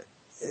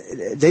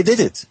they did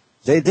it.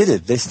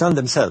 They stunned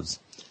themselves.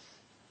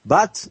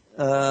 But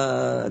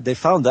they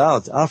found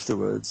out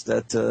afterwards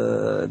that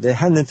they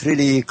hadn't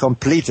really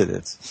completed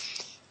it.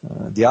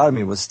 The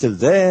army was still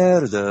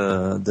there,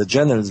 the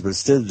generals were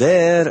still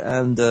there,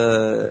 and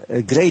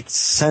a great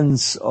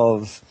sense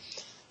of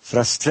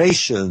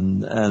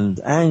frustration and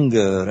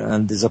anger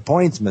and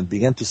disappointment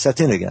began to set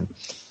in again.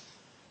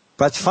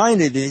 But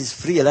finally, these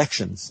free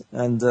elections,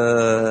 and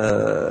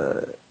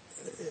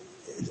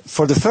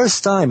for the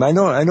first time, I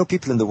know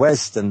people in the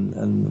West,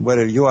 and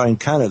whether you are in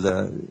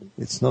Canada,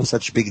 it's no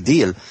such big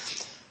deal.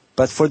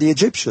 But for the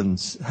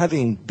Egyptians,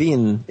 having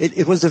been,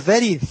 it was the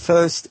very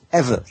first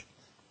ever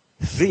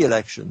free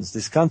elections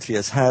this country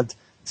has had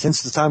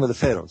since the time of the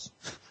pharaohs.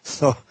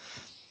 So,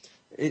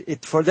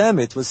 for them,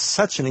 it was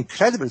such an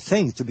incredible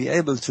thing to be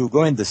able to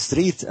go in the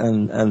street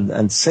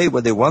and say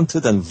what they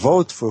wanted and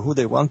vote for who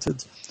they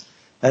wanted.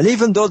 And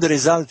even though the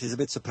result is a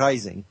bit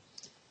surprising,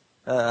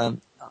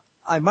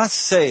 I must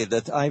say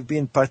that I've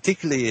been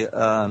particularly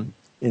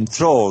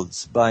enthralled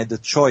by the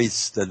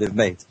choice that they've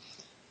made.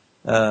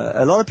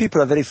 A lot of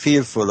people are very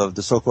fearful of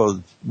the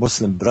so-called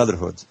Muslim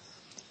Brotherhood.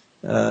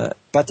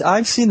 But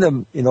I've seen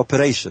them in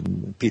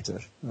operation,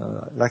 Peter.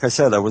 Like I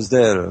said, I was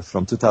there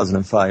from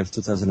 2005,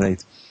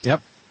 2008.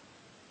 Yep.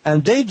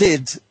 And they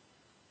did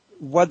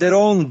what their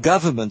own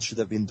government should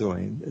have been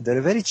doing. They're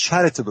a very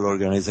charitable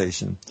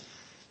organization.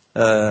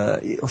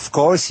 Of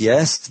course,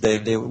 yes,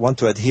 they want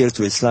to adhere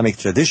to Islamic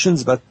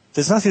traditions, but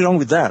there's nothing wrong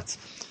with that.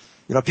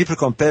 People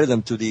compare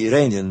them to the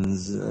Iranian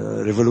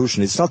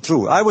revolution. It's not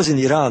true. I was in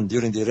Iran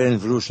during the Iranian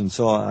revolution,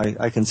 so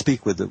I can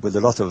speak with a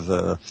lot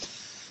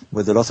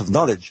of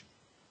knowledge.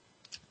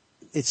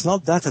 It's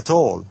not that at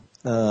all.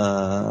 They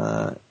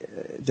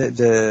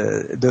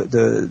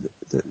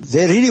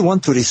really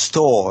want to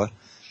restore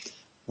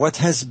what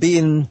has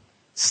been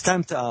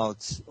stamped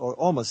out, or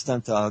almost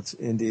stamped out,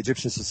 in the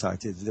Egyptian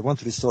society. They want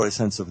to restore a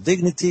sense of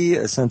dignity,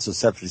 a sense of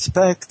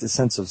self-respect, a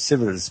sense of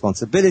civil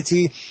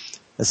responsibility,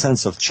 a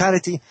sense of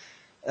charity.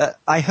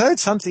 I heard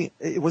something,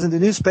 it was in the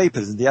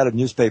newspapers, in the Arab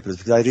newspapers,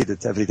 because I read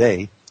it every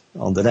day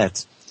on the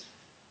net.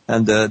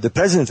 And the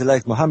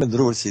president-elect, Mohammed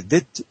Morsi,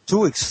 did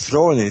two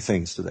extraordinary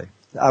things today.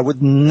 I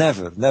would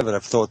never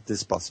have thought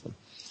this possible.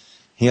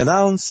 He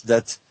announced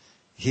that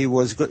he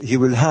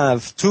will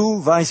have two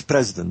vice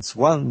presidents,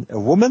 one a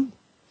woman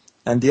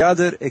and the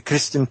other a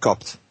Christian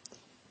Copt.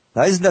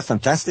 Now, isn't that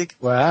fantastic?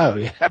 Wow,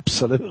 yeah,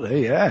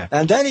 absolutely, yeah.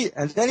 And then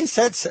he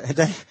said,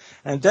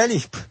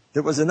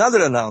 there was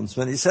another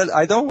announcement. He said,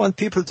 I don't want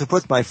people to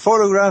put my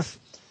photograph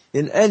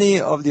in any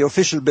of the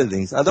official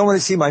buildings. I don't want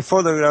to see my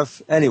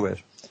photograph anywhere.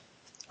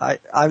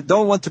 I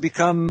don't want to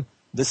become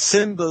the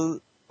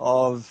symbol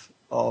of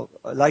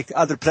like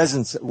other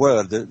presidents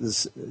were,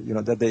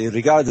 that they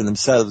regarded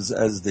themselves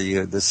as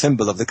the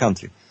symbol of the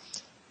country.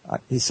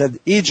 He said,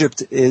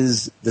 Egypt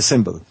is the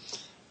symbol.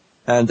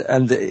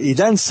 And he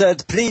then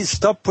said, please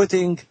stop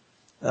putting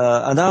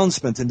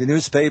announcement in the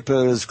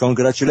newspapers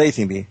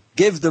congratulating me.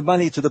 Give the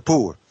money to the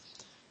poor.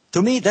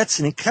 To me, that's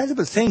an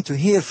incredible thing to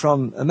hear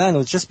from a man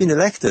who's just been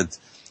elected.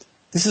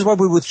 This is what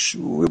we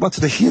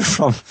wanted to hear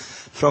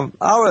from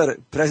our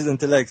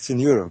president-elects in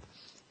Europe.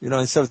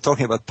 Instead of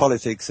talking about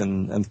politics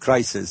and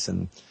crisis.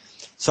 And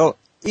so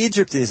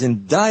Egypt is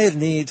in dire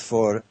need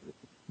for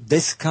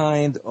this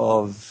kind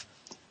of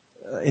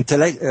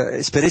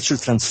spiritual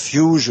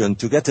transfusion,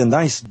 to get a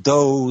nice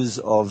dose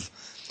of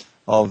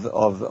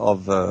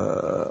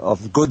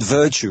good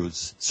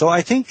virtues. So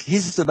I think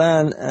he's the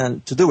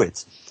man to do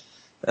it.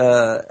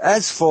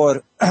 As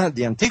for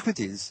the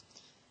antiquities,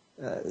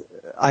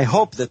 I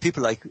hope that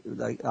people like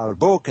our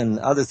book and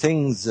other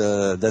things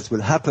that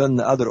will happen,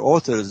 other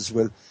authors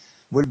will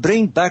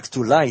bring back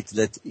to light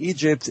that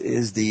Egypt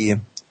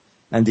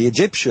and the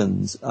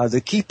Egyptians are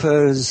the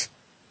keepers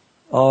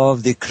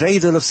of the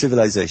cradle of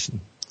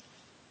civilization.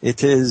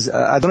 It is,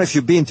 I don't know if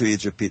you've been to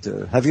Egypt,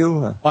 Peter. Have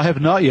you? I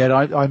have not yet.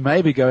 I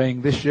may be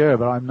going this year,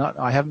 but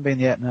I haven't been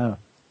yet, no.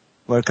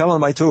 Well, come on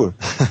my tour.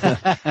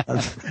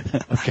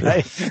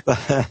 Okay.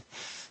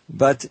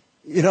 But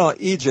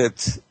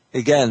Egypt,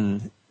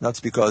 again,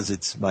 not because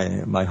it's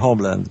my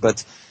homeland,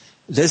 but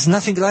there's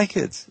nothing like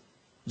it.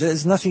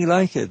 There's nothing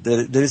like it.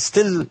 There is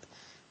still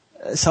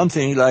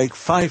something like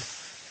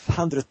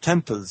 500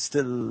 temples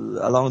still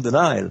along the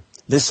Nile.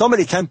 There's so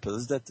many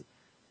temples that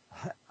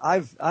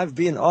I've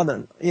been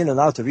in and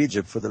out of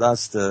Egypt for the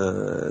last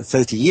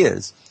 30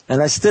 years,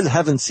 and I still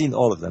haven't seen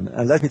all of them.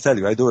 And let me tell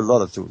you, I do a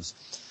lot of tours.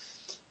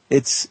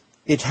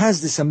 It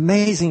has this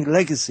amazing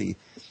legacy,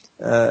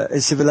 a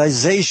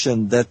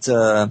civilization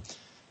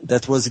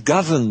that was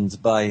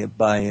governed by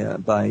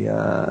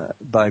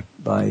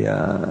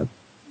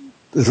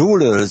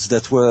rulers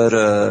that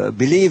were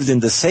believed in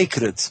the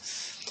sacred,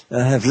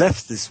 have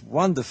left this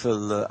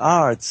wonderful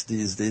arts,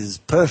 these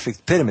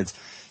perfect pyramids.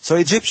 So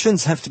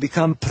Egyptians have to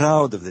become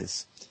proud of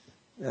this,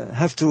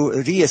 have to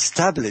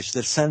re-establish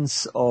their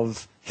sense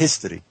of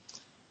history,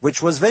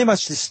 which was very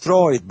much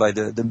destroyed by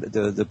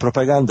the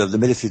propaganda of the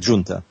military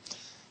junta.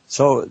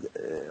 So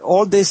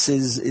all this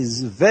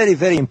is very,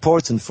 very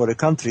important for a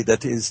country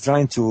that is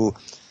trying to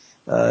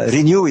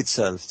renew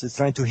itself, to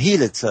trying to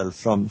heal itself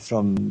from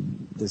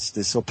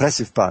this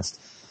oppressive past.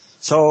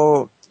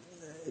 So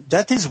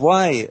that is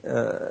why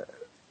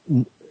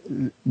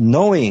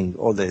knowing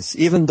all this,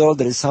 even though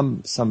there is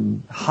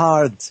some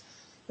hard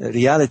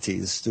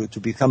realities to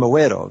become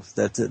aware of,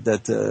 that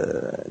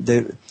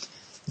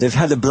they've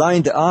had a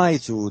blind eye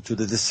to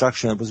the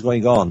destruction that was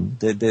going on.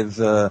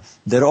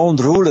 Their own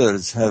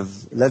rulers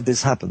have let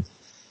this happen.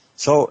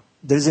 So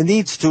there's a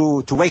need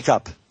to wake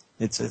up.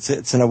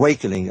 It's an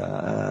awakening,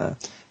 and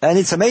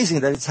it's amazing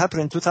that it's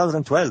happened in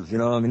 2012.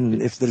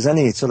 If there's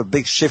any sort of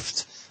big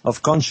shift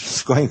of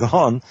consciousness going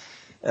on,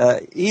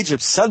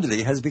 Egypt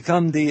suddenly has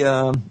become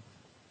the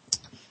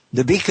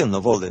beacon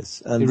of all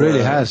this. And, it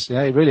really has.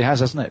 Yeah, it really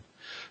has, hasn't it?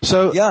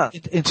 So, yeah.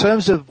 In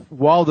terms of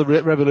while the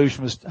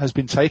revolution has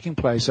been taking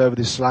place over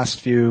this last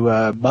few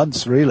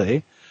months,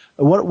 really,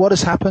 what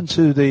has happened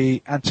to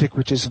the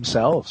antiquities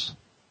themselves?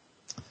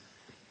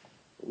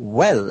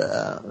 Well,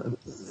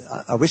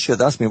 I wish you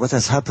had asked me what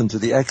has happened to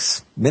the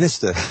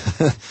ex-minister,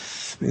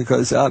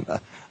 because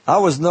I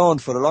was known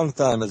for a long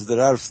time as the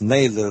Ralph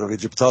Nader of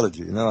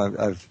Egyptology.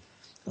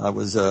 I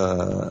was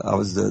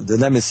the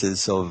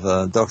nemesis of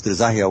Dr.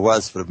 Zahia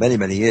was for many,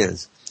 many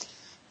years.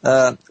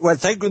 Well,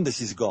 thank goodness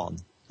he's gone.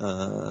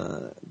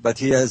 But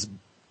he has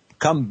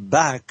come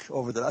back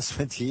over the last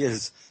 20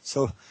 years.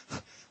 So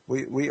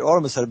we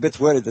almost are a bit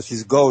worried that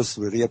his ghost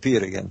will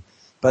reappear again.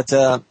 But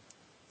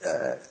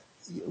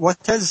what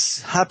has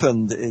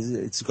happened is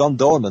it's gone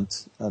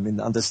dormant. I mean,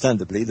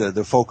 understandably,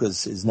 the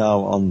focus is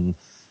now on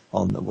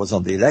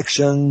the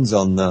elections,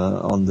 on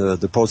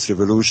the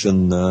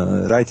post-revolution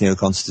writing a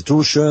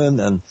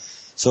constitution, and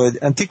so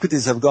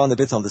antiquities have gone a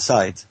bit on the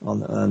side,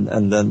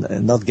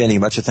 and not gaining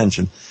much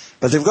attention.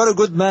 But they've got a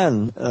good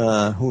man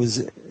who's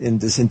in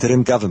this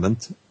interim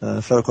government,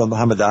 a fellow called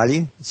Muhammad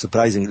Ali,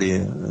 surprisingly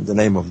the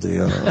name of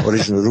the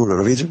original ruler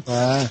of Egypt.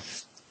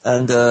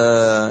 And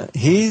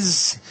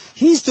he's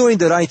doing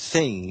the right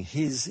thing.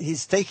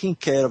 He's taking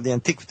care of the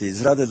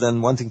antiquities rather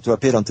than wanting to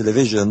appear on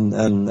television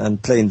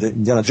and play in the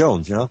Indiana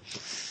Jones, you know.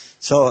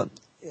 So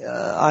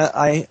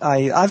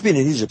I've been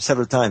in Egypt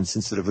several times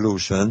since the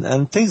revolution,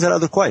 and things are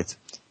rather quiet,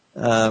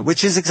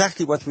 which is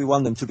exactly what we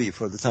want them to be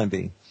for the time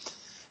being.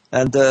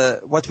 And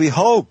what we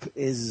hope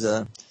is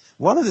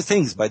one of the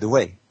things, by the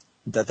way,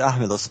 that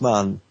Ahmed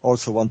Osman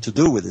also want to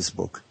do with this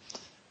book,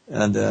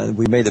 and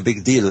we made a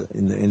big deal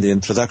in the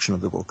introduction of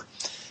the book,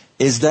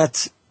 is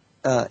that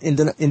in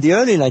the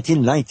early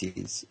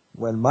 1990s,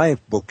 when my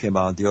book came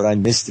out, The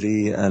Orion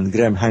Mystery, and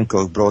Graham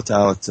Hancock brought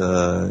out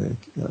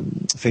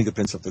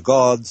Fingerprints of the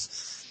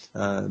Gods,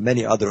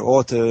 many other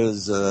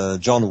authors,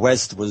 John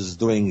West was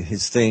doing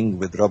his thing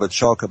with Robert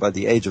Schoch about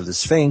the age of the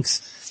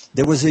Sphinx.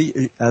 There was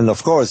and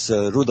of course,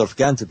 Rudolf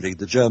Gantenbrink,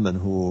 the German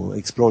who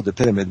explored the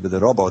pyramid with a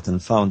robot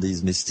and found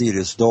these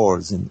mysterious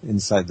doors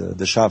inside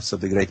the shafts of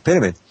the Great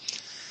Pyramid.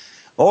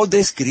 All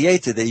this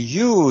created a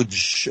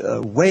huge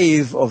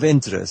wave of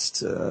interest.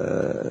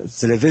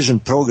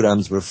 Television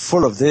programs were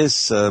full of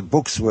this.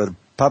 Books were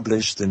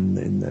published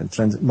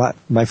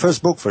my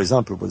first book, for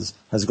example,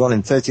 has gone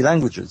in 30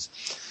 languages.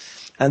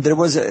 And there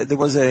was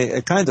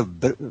a kind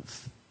of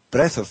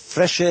breath of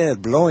fresh air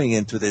blowing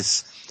into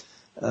this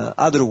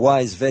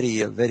otherwise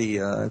very, very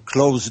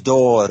closed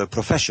door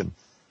profession.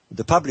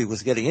 The public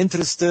was getting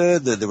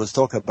interested. There was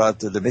talk about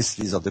the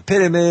mysteries of the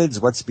pyramids,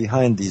 what's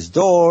behind these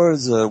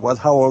doors,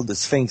 how old the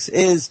Sphinx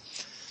is.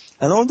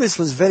 And all this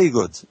was very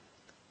good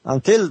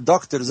until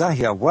Dr.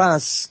 Zahia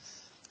Was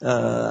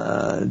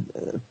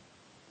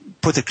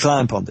put a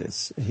clamp on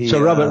this.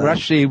 So, Robert,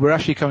 we're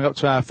actually coming up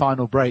to our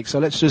final break. So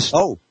let's just...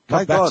 Oh,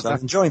 my God,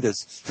 I'm enjoying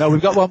this. No,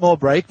 we've got one more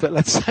break, but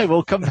let's say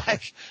we'll come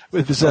back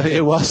with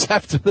Zahia Was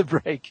after the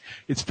break.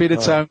 It's Peter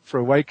Tong for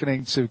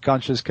Awakening to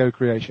Conscious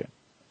Co-Creation.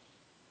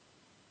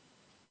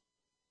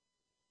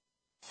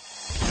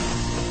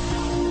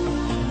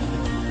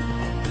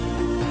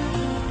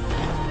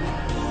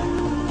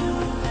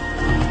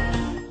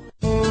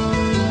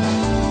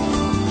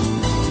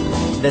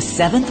 The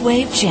Seventh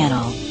Wave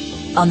Channel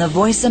on the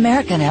Voice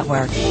America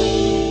Network.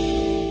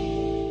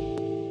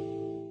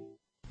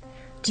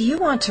 Do you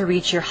want to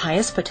reach your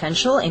highest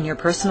potential in your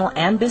personal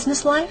and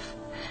business life?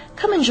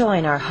 Come and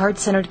join our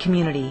heart-centered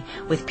community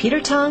with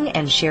Peter Tong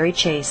and Sherry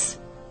Chase.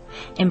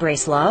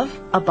 Embrace love,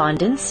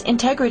 abundance,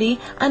 integrity,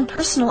 and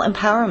personal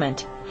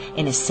empowerment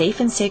in a safe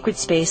and sacred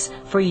space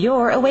for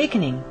your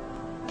awakening.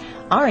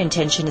 Our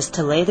intention is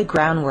to lay the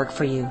groundwork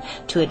for you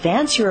to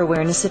advance your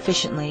awareness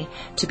sufficiently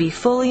to be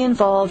fully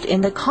involved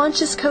in the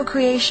conscious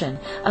co-creation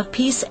of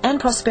peace and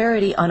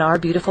prosperity on our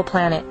beautiful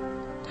planet.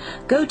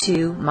 Go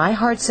to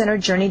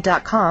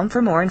myheartcenteredjourney.com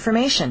for more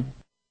information.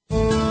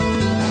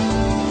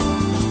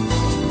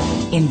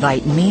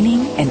 Invite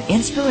meaning and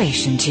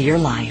inspiration to your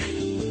life.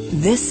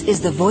 This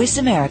is the Voice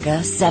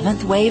America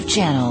Seventh Wave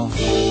Channel.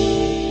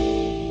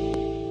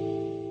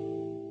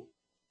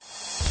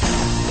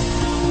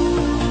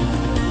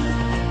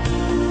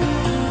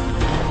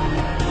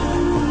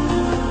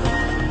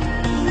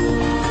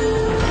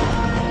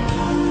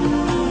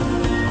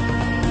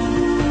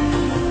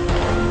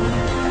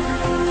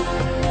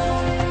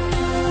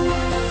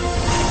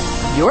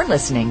 You're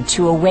listening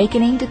to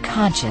Awakening to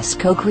Conscious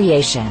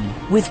Co-Creation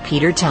with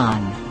Peter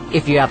Tong.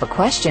 If you have a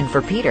question for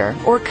Peter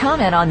or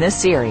comment on this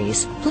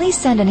series, please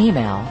send an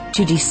email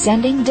to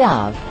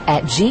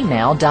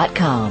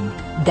descendingdove@gmail.com.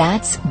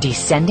 That's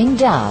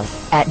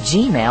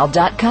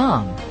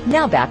descendingdove@gmail.com.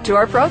 Now back to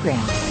our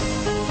program.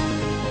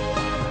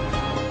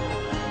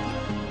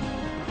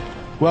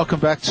 Welcome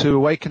back to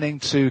Awakening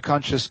to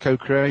Conscious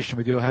Co-Creation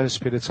with your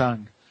host, Peter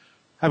Tong.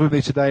 I have with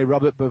me today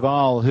Robert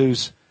Bauval,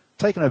 who's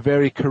taken a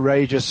very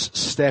courageous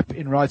step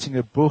in writing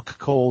a book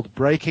called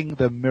Breaking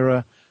the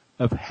Mirror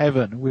of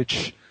Heaven,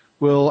 which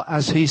will,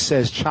 as he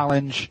says,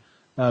 challenge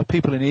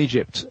people in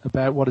Egypt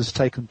about what has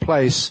taken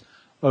place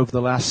over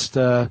the last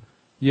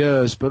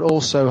years, but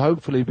also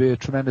hopefully be a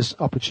tremendous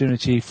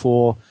opportunity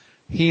for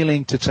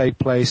healing to take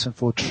place and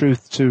for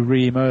truth to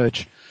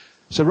re-emerge.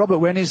 So, Robert,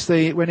 when is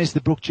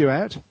the book due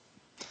out?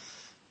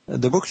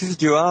 The book is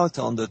due out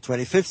on the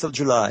 25th of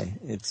July.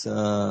 It's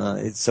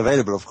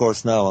available, of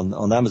course, now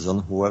on Amazon.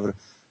 Whoever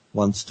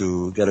wants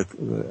to get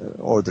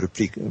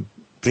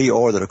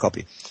pre-order a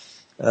copy.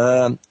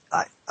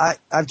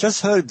 I've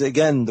just heard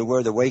again the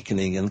word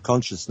awakening and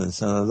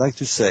consciousness, and I'd like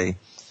to say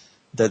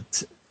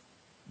that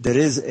there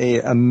is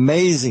an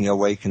amazing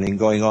awakening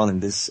going on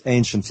in this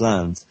ancient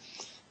land.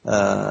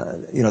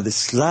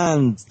 This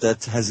land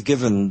that has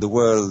given the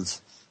world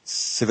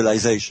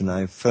civilization,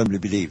 I firmly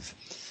believe.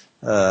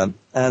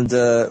 And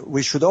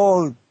we should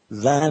all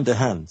lend a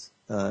hand,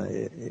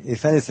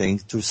 if anything,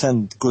 to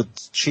send good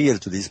cheer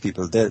to these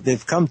people.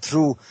 They've come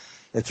through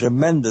a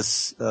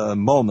tremendous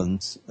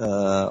moment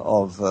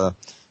of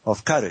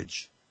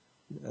courage.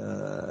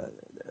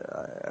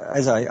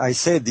 as I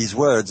said these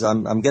words,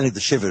 I'm getting the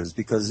shivers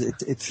because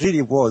it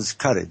really was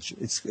courage.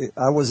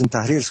 I was in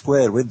Tahrir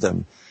Square with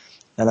them,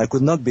 and I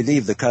could not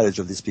believe the courage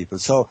of these people.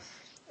 So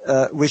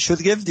we should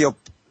give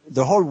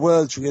the whole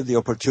world should give the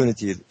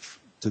opportunity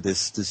to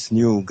this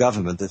new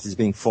government that is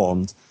being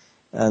formed,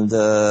 and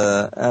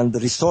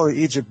restore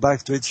Egypt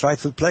back to its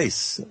rightful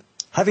place.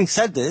 Having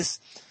said this,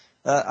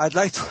 I'd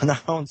like to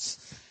announce,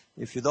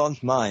 if you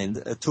don't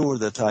mind, a tour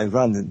that I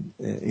run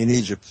in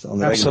Egypt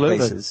on a regular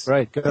basis.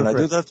 Right. Can I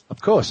do that?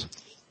 Of course.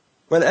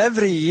 Well,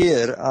 every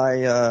year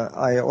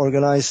I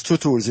organize 2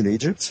 tours in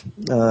Egypt.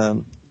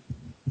 The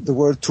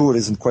word tour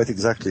isn't quite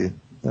exactly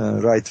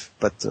right,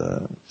 but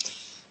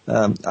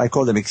I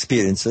call them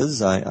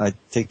experiences. I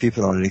take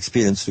people on an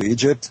experience to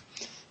Egypt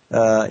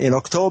in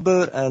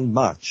October and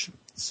March.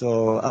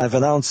 So I've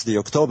announced the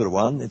October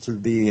one. It will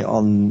be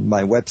on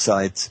my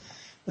website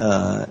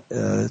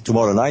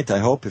tomorrow night, I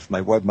hope, if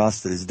my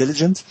webmaster is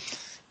diligent.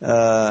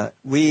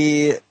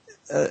 We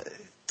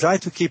try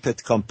to keep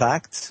it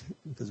compact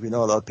because we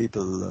know a lot of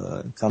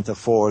people can't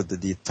afford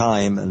the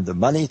time and the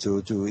money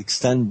to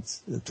extend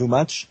too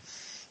much.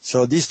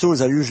 So these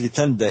tours are usually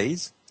 10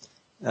 days.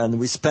 And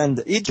we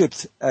spend,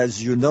 Egypt,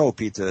 as you know,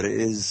 Peter,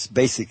 is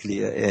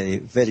basically a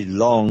very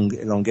long,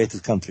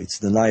 elongated country. It's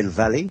the Nile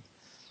Valley.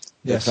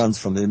 Yes. That runs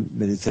from the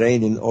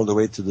Mediterranean all the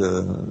way to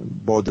the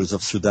borders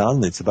of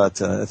Sudan. It's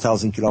about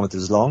 1,000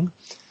 kilometers long.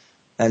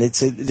 And it's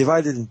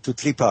divided into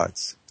 3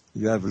 parts.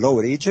 You have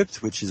Lower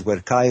Egypt, which is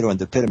where Cairo and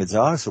the pyramids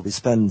are. So we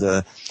spend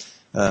 3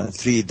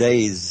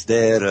 days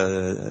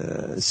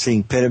there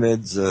seeing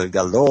pyramids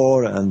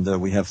galore, and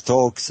we have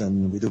talks,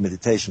 and we do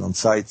meditation on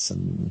sites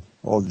and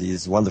all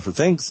these wonderful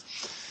things.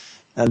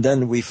 And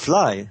then we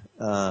fly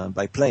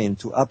by plane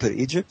to Upper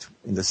Egypt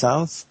in the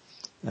south,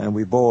 and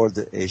we board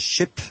a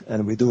ship,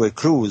 and we do a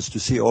cruise to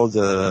see all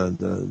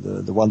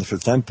the wonderful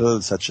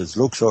temples, such as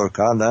Luxor,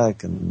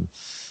 Karnak, and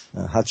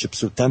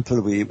Hatshepsut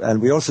Temple.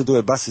 We also do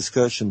a bus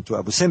excursion to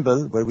Abu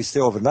Simbel, where we stay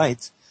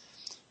overnight.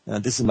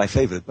 And this is my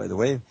favorite, by the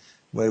way,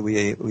 where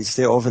we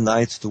stay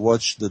overnight to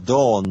watch the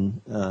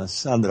dawn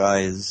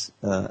sunrise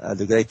at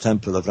the great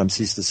temple of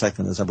Ramses II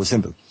at Abu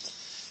Simbel.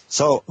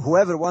 So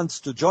whoever wants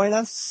to join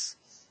us,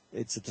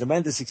 it's a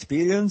tremendous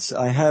experience.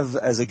 I have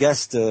as a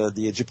guest the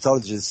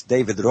Egyptologist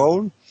David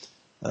Roll,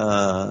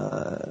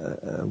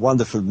 a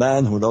wonderful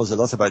man who knows a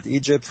lot about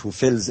Egypt, who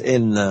fills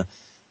in.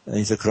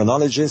 He's a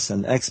chronologist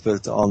and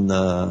expert on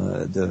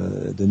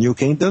the New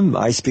Kingdom.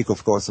 I speak,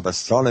 of course, of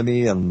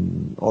astronomy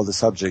and all the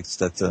subjects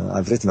that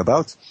I've written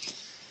about.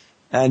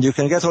 And you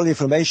can get all the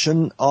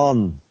information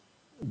on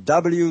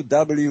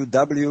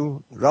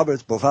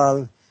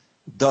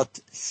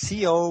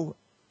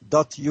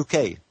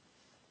www.robertbauval.co.uk.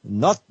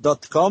 Not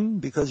 .com,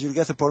 because you'll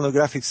get a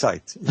pornographic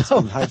site. It's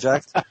been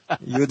hijacked.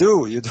 You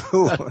do.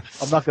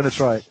 I'm not going to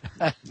try it.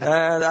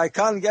 And I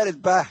can't get it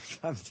back.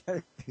 I'm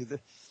telling you.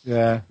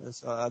 Yeah.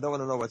 So I don't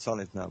want to know what's on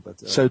it now.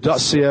 But so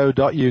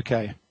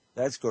 .co.uk.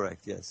 That's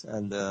correct, yes.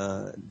 And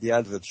the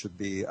advert should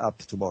be up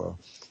tomorrow.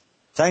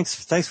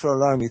 Thanks for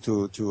allowing me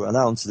to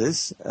announce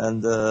this.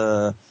 And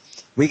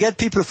we get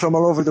people from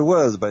all over the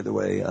world, by the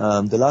way.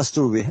 The last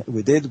tour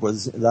we did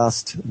was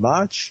last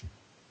March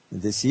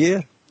this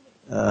year.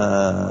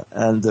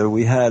 And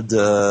we had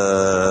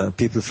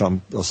people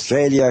from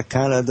Australia,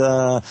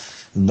 Canada,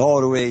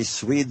 Norway,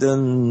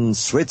 Sweden,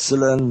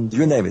 Switzerland,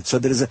 you name it. So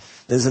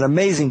there's an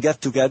amazing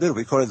get-together.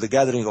 We call it the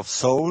Gathering of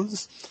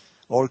Souls,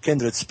 all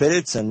kindred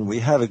spirits, and we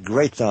have a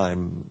great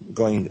time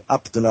going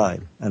up the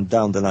Nile and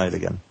down the Nile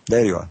again.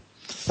 There you are.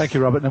 Thank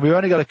you, Robert. And we've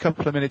only got a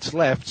couple of minutes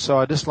left, so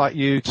I'd just like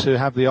you to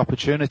have the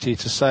opportunity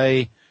to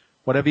say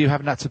whatever you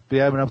haven't had to be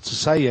able to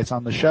say yet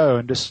on the show,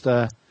 and just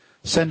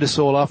send us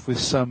all off with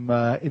some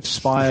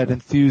inspired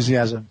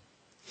enthusiasm.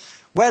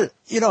 Well,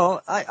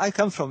 I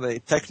come from a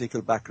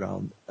technical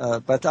background,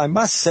 but I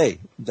must say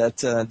that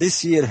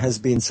this year has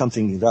been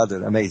something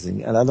rather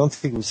amazing, and I don't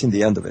think we've seen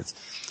the end of it.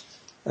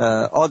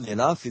 Oddly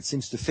enough, it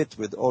seems to fit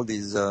with all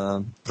these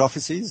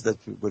prophecies that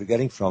we're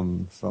getting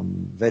from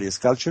various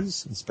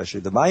cultures, especially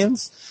the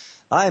Mayans.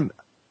 I'm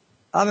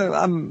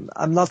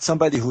not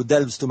somebody who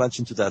delves too much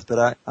into that,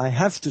 but I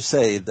have to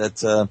say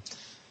that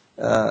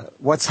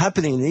what's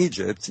happening in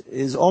Egypt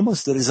is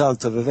almost the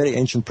result of a very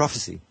ancient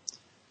prophecy.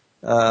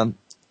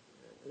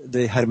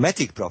 The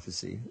Hermetic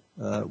prophecy,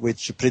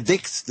 which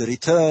predicts the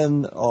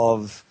return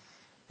of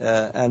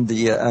and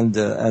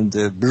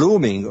the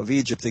blooming of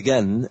Egypt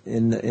again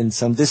in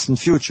some distant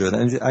future,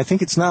 and I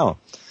think it's now.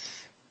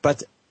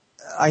 But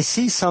I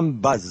see some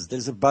buzz.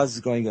 There's a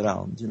buzz going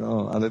around.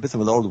 I'm a bit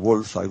of an old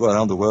wolf. I go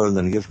around the world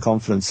and give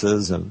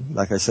conferences, and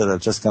like I said,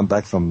 I've just come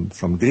back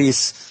from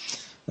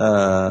Greece.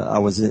 I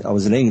was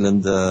in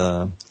England.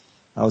 I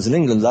was in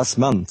England last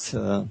month,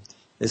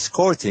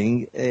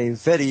 escorting a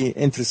very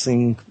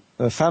interesting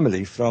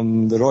family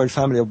from the royal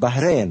family of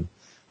Bahrain,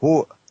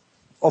 who,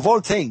 of all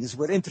things,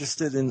 were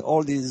interested in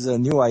all these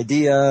new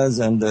ideas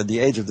and the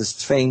age of the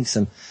Sphinx.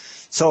 And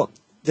so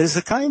there's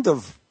a kind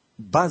of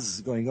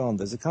buzz going on.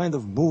 There's a kind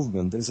of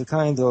movement. There's a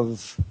kind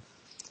of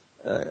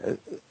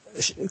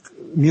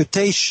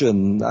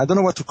mutation. I don't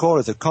know what to call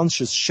it, a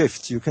conscious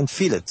shift. You can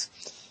feel it.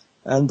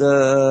 And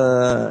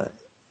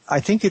I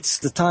think it's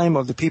the time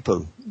of the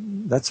people.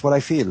 That's what I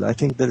feel. I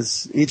think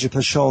Egypt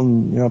has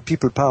shown,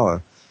 people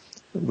power.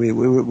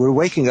 We're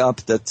waking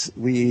up that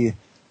we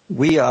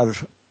are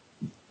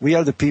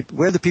the people.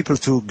 We're the people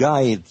to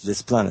guide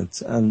this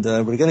planet, and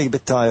we're getting a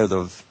bit tired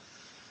of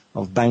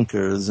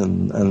bankers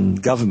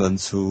and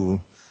governments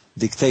who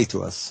dictate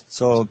to us.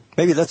 So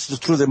maybe that's the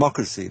true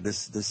democracy.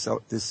 This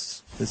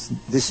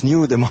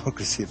new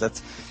democracy.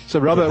 So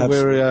Robert,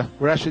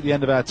 we're actually at the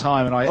end of our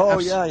time, and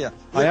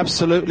I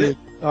absolutely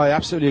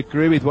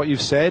agree with what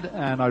you've said,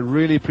 and I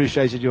really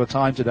appreciated your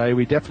time today.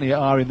 We definitely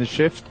are in the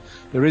shift.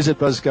 There is a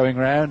buzz going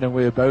around, and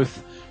we're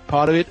both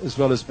part of it, as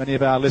well as many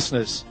of our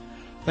listeners.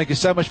 Thank you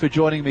so much for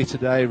joining me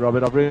today,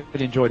 Robert. I've really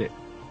enjoyed it.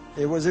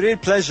 It was a real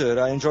pleasure.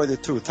 I enjoyed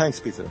it too. Thanks,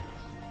 Peter.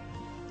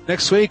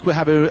 Next week, we'll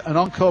have an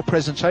encore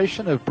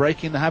presentation of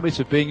Breaking the Habit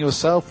of Being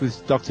Yourself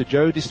with Dr.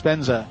 Joe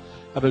Dispenza.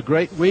 Have a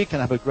great week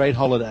and have a great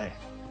holiday.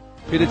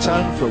 Peter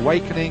Tung for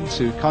Awakening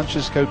to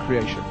Conscious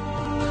Co-Creation.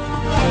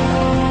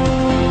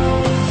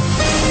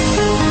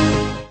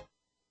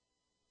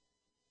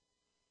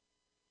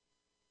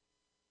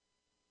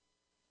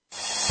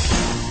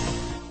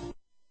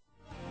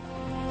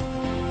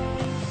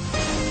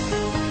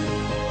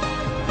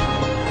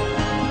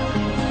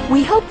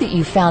 We hope that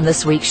you found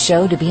this week's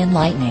show to be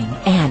enlightening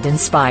and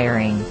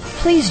inspiring.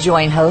 Please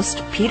join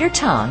host Peter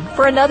Tung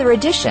for another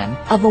edition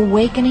of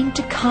Awakening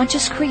to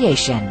Conscious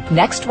Creation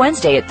next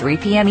Wednesday at 3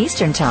 p.m.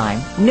 Eastern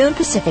Time, noon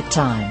Pacific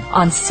Time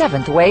on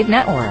 7th Wave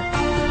Network.